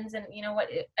Reservations, and you know what,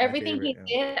 my everything favorite.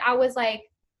 he Yeah. did, I was like,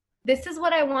 this is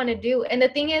what I want to do. And the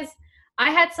thing is, I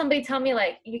had somebody tell me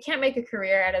like, you can't make a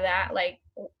career out of that. Like,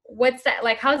 what's that?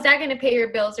 Like, how's that going to pay your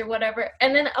bills or whatever?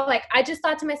 And then like, I just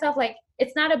thought to myself, like,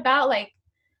 it's not about like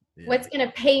Yeah. what's going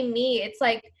to pay me. It's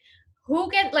like, who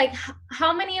get like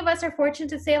how many of us are fortunate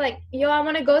to say like, yo, I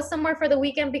want to go somewhere for the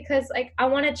weekend because like I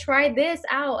want to try this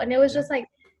out. And it was Yeah. just like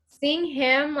seeing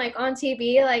him like on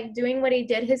TV, like doing what he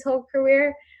did his whole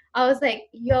career. I was like,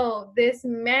 yo, this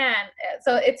man.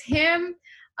 So it's him.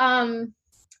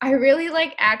 I really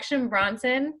like Action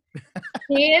Bronson.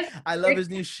 He is I love his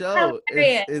new show.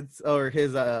 hilarious. It's or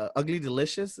his Ugly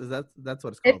Delicious. Is that's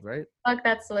what it's It's called, right? fuck,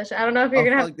 that's delicious. I don't know if you're Oh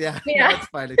gonna have fuck yeah, no, yeah. it's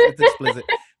fine. It's explicit.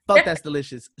 Fuck, that's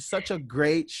delicious. Such a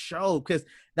great show because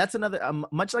that's another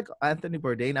much like Anthony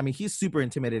Bourdain. I mean, he's super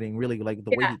intimidating, really, like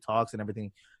the way Yeah. he talks and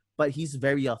everything. But he's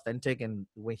very authentic, and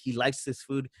when he likes his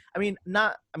food, I mean,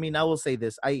 not. I mean, I will say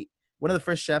this. I One of the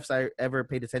first chefs I ever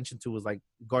paid attention to was like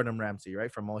Gordon Ramsay,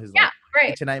 right, from all his Yeah, like right.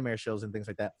 Kitchen Nightmare shows and things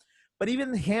like that. But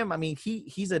even him, I mean,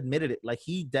 he's admitted it. Like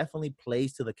he definitely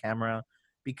plays to the camera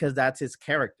because that's his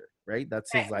character, right?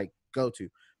 That's his Right. like go to.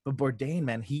 But Bourdain,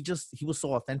 man, he was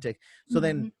so authentic. So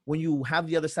then Mhm. when you have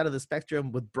the other side of the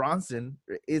spectrum with Bronson,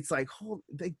 it's like, oh,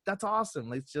 that's awesome.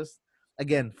 Like, it's just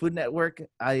again, Food Network.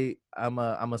 I'm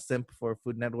a simp for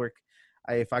Food Network.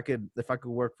 If I could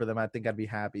work for them, I think I'd be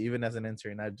happy. Even as an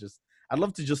intern, I'd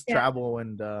love to just Yeah. travel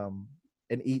and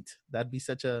eat. That'd be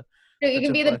So you such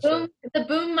can a be fun show. the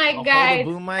boom mic I'll hold the guy.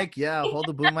 boom mic. Yeah, I'll hold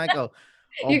the boom mic. I'll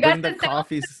You got bring the the sound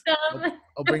coffees. system.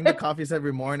 I'll bring the coffees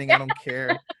every morning. I don't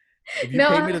care. If you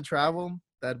pay No, me to travel,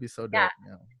 that'd be so yeah. dope.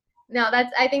 Yeah, No,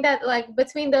 that's I think that like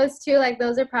between those two, like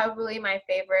those are probably my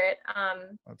favorite.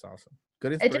 that's awesome.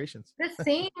 Good It inspirations. just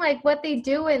seeing like what they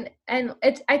do and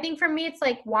it's I think for me it's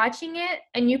like watching it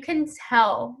and you can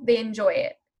tell they enjoy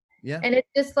it. Yeah, And it's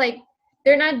just like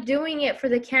they're not doing it for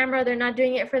the camera, they're not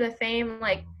doing it for the fame.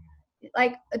 Like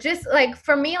just like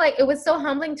for me, like it was so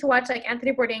humbling to watch like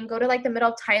Anthony Bourdain go to like the middle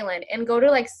of Thailand and go to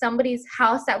like somebody's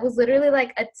house that was literally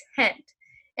like a tent.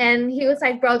 And he was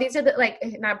like, bro, these are the like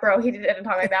not bro, he didn't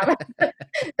talk like that, but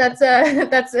that's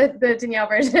the Danielle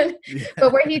version. But yeah,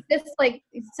 where he just like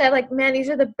said like, man, these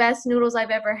are the best noodles I've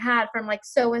ever had from like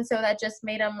so and so that just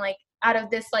made them like out of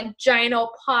this like giant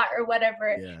old pot or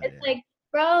whatever. yeah, It's yeah. like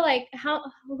bro, like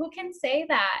who can say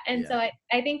that? And so Yeah.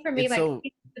 I think for me, It's like so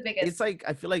it's the it's biggest. like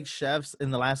I feel like chefs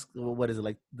in the last, what is it,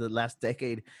 like the last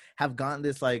decade, have gotten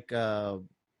this like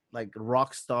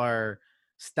rock star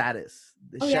status.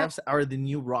 The Oh yeah, chefs are the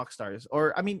new rock stars.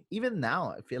 Or I mean, even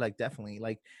now I feel like definitely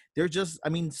like they're just, I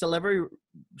mean, celebrity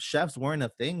chefs weren't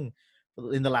a thing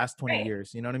in the last 20 right.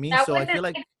 years, you know what I mean? That So I wasn't feel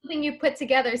like like something you put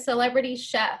together, celebrity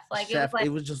chef. Like it was chef, like it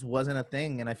was just wasn't a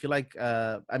thing. And I feel like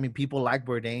I mean, people like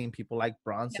Bourdain, people like yeah,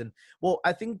 Bronson. Well,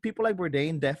 I think people like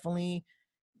Bourdain definitely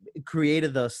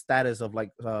created the status of like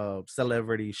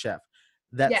celebrity chef.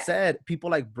 That yes. said,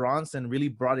 people like Bronson really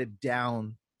brought it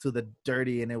down to the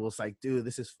dirty, and it was like, dude,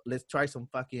 this is, let's try some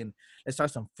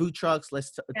food trucks,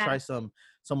 try Yeah. some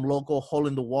local hole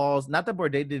in the walls. Not that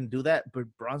Bourdain didn't do that, but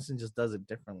Bronson just does it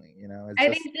differently, you know. It's I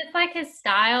just, think just like his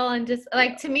style and just yeah.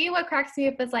 like to me, what cracks me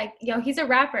up is like, he's a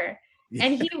rapper Yeah.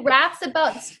 and he raps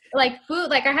about like food.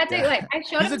 Like I had to Yeah, like I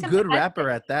showed he's him a to good my rapper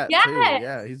husband. at that too. Yes.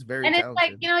 Yeah, he's very And it's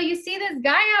like, talented. you see this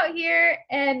guy out here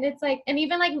and it's like, and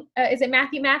even like, is it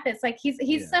Matthew Mathis? Like he's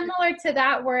Yeah, similar to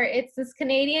that where it's this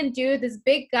Canadian dude, this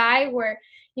big guy where,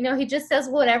 he just says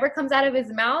whatever comes out of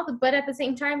his mouth. But at the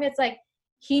same time, it's like,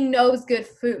 he knows good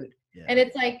food. yeah, And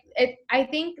it's like, I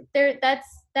think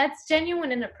that's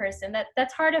genuine in a person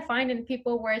that's hard to find in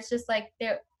people where it's just like,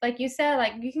 they're like you said,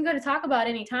 like you can go to Taco Bell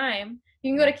anytime.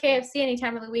 You can go yeah, to KFC any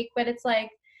time of the week, but it's like,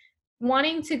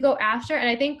 wanting to go after. And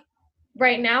I think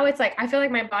right now it's like I feel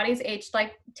like my body's aged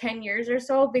like 10 years or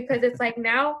so because it's like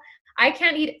now I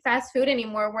can't eat fast food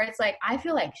anymore where it's like I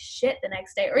feel like shit the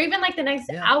next day or even like the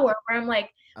next yeah. hour where I'm like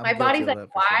I'm my guilty body's of like, that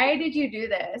for sure. why did you do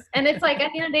this? And it's like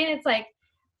at the end of the day it's like,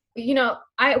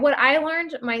 I what I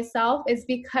learned myself is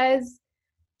because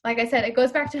like I said, it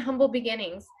goes back to humble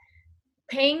beginnings.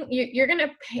 Paying you're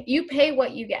gonna pay, you pay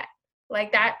what you get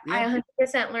like that. I Yeah,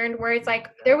 100% learned where it's like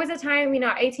there was a time,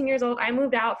 18 years old, I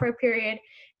moved out for a period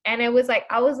and it was like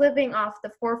I was living off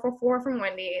the 4 for 4 from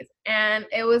Wendy's and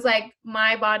it was like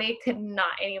my body could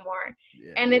not anymore.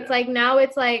 yeah, And it's like now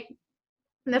it's like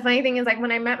the funny thing is like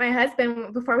when I met my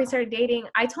husband before we started dating,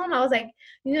 I told him I was like,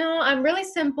 I'm really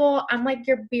simple. I'm like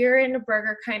your beer and a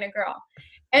burger kind of girl.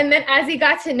 And then as he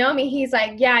got to know me, he's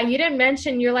like, yeah, you didn't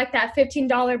mention you're like that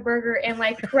 $15 burger and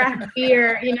like craft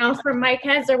beer, from Mike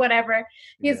Hens or whatever.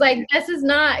 He's yeah. like, this is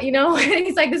not,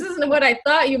 he's like, this isn't what I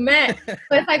thought you meant.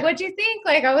 But it's like, what you think?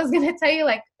 Like, I was going to tell you,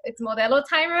 like, it's Modelo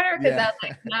time order because I Yeah. was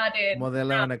like, nah, dude. Modelo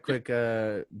No. and a quick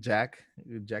Jack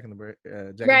in Jack in the Right.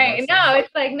 Box No, thing.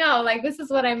 it's like, no, like, this is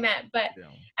what I meant. But Yeah.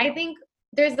 I think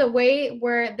there's a way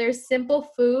where there's simple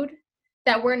food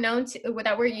that we're known to,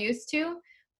 that we're used to,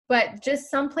 but just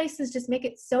some places just make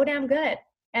it so damn good.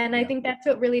 And I Yeah. think that's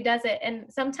what really does it. And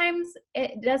sometimes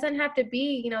it doesn't have to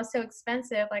be, so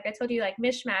expensive. Like I told you, like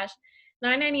Mishmash,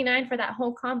 $9.99 for that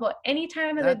whole combo any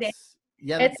time of the day. That's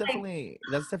yeah, It's that's like,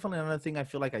 definitely another thing I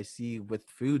feel like I see with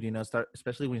food,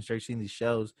 especially when you start seeing these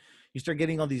shows, you start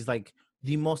getting all these like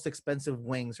the most expensive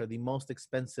wings or the most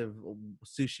expensive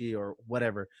sushi or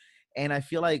whatever. And I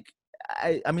feel like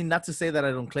I mean, not to say that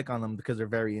I don't click on them because they're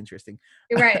very interesting.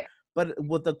 you're right, But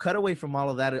what the cutaway from all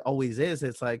of that it always is,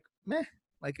 it's like, meh,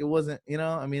 like it wasn't,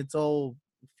 I mean, it's all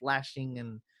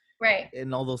flashing right.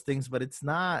 and all those things, but it's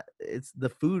the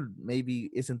food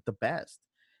maybe isn't the best.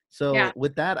 Yeah. So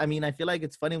with that, I mean, I feel like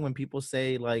it's funny when people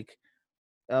say like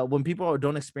when people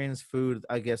don't experience food,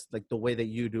 I guess like the way that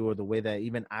you do or the way that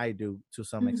even I do to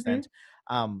some Hmm. extent,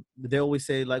 they always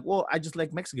say like, well, I just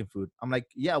like Mexican food. I'm like,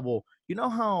 yeah, well, you know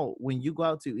how when you go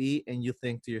out to eat and you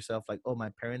think to yourself like, oh, my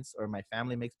parents or my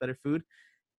family makes better food,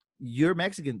 you're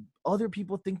Mexican, other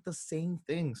people think the same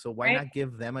thing, so why Right. not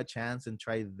give them a chance and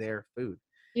try their food?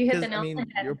 You hit the Because I nail on mean, the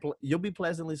head. you'll be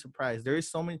pleasantly surprised. There is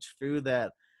so much food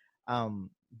that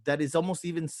is almost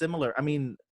even similar. I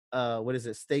mean, what is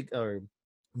it, steak or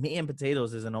meat and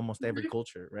potatoes is in almost every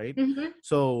culture, right? Hmm. Hmm.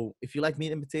 So if you like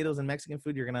meat and potatoes and Mexican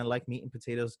food, you're gonna like meat and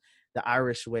potatoes the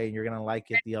Irish way, and you're gonna like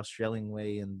it the Australian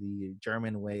way and the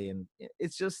German way, and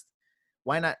it's just,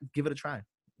 why not give it a try,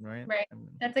 right? Right. I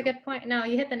mean, That's a good point. No,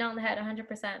 you hit the nail on the head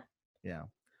 100%. yeah.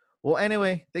 Well,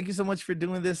 anyway, thank you so much for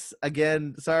doing this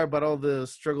again. Sorry about all the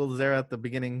struggles there at the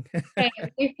beginning. Hey,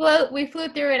 we flew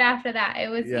through it after that. It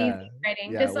was Yeah, easy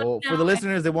writing. yeah. Just let Well, me for the know.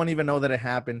 listeners, they won't even know that it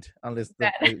happened unless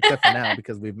I except for now bet.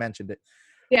 because we've mentioned it.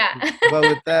 Yeah. But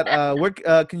with that, where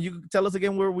can you tell us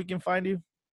again where we can find you?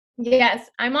 Yes,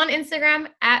 I'm on Instagram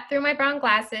at Through My Brown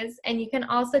Glasses, and you can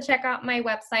also check out my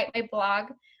website, my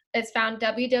blog. It's found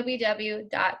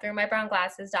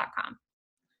www.throughmybrown.glasses.com.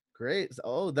 Great.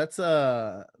 Oh, that's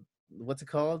what's it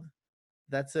called?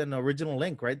 That's an original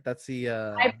link, right? That's the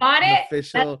I bought an it.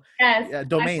 official Yes.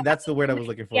 domain. That's the word I was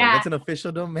looking for. Yeah. That's an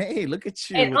official domain. Look at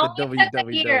you It with the only took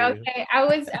a year. www. Okay.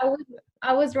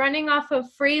 I was running off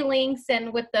of free links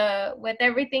and with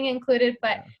everything included,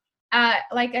 but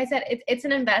like I said, it's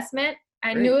an investment.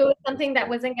 I Great. knew it was That's something that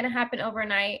great. wasn't going to happen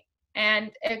overnight.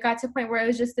 And it got to a point where it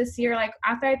was just this year, like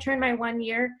after I turned my 1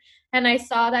 year and I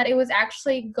saw that it was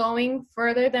actually going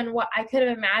further than what I could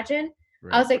have imagined,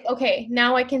 I was like, okay,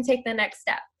 now I can take the next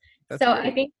step. That's So great.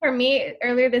 I think for me,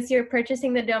 earlier this year,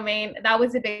 purchasing the domain, that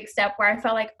was a big step where I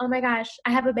felt like, oh my gosh,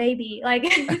 I have a baby. Like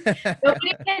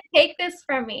nobody can take this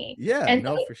from me. Yeah, And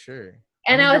no, so, for sure.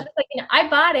 and I was just like, I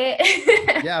bought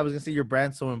it. Yeah, I was gonna say your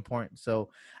brand's so important. So,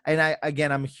 and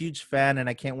I'm a huge fan, and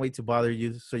I can't wait to bother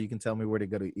you so you can tell me where to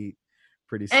go to eat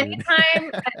pretty soon.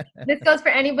 Anytime. This goes for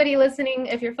anybody listening.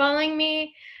 If you're following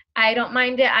me, I don't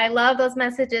mind it. I love those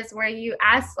messages where you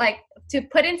ask, like, to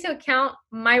put into account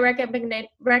my recommendation.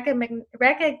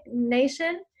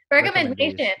 Recommendation.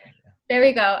 There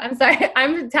we go. I'm sorry.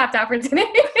 I'm tapped out for today.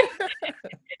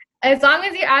 As long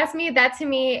as you ask me, that to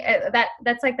me,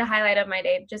 that's like the highlight of my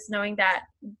day. Just knowing that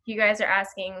you guys are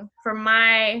asking for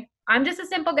I'm just a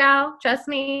simple gal. Trust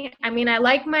me. I mean, I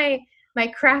like my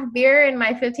craft beer and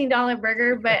my $15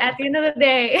 burger, but at the end of the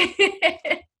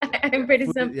day, I'm pretty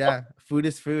simple. Yeah, food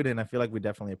is food, and I feel like we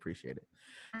definitely appreciate it.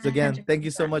 So again, 100%. thank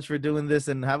you so much for doing this,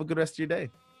 and have a good rest of your day.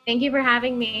 Thank you for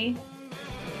having me.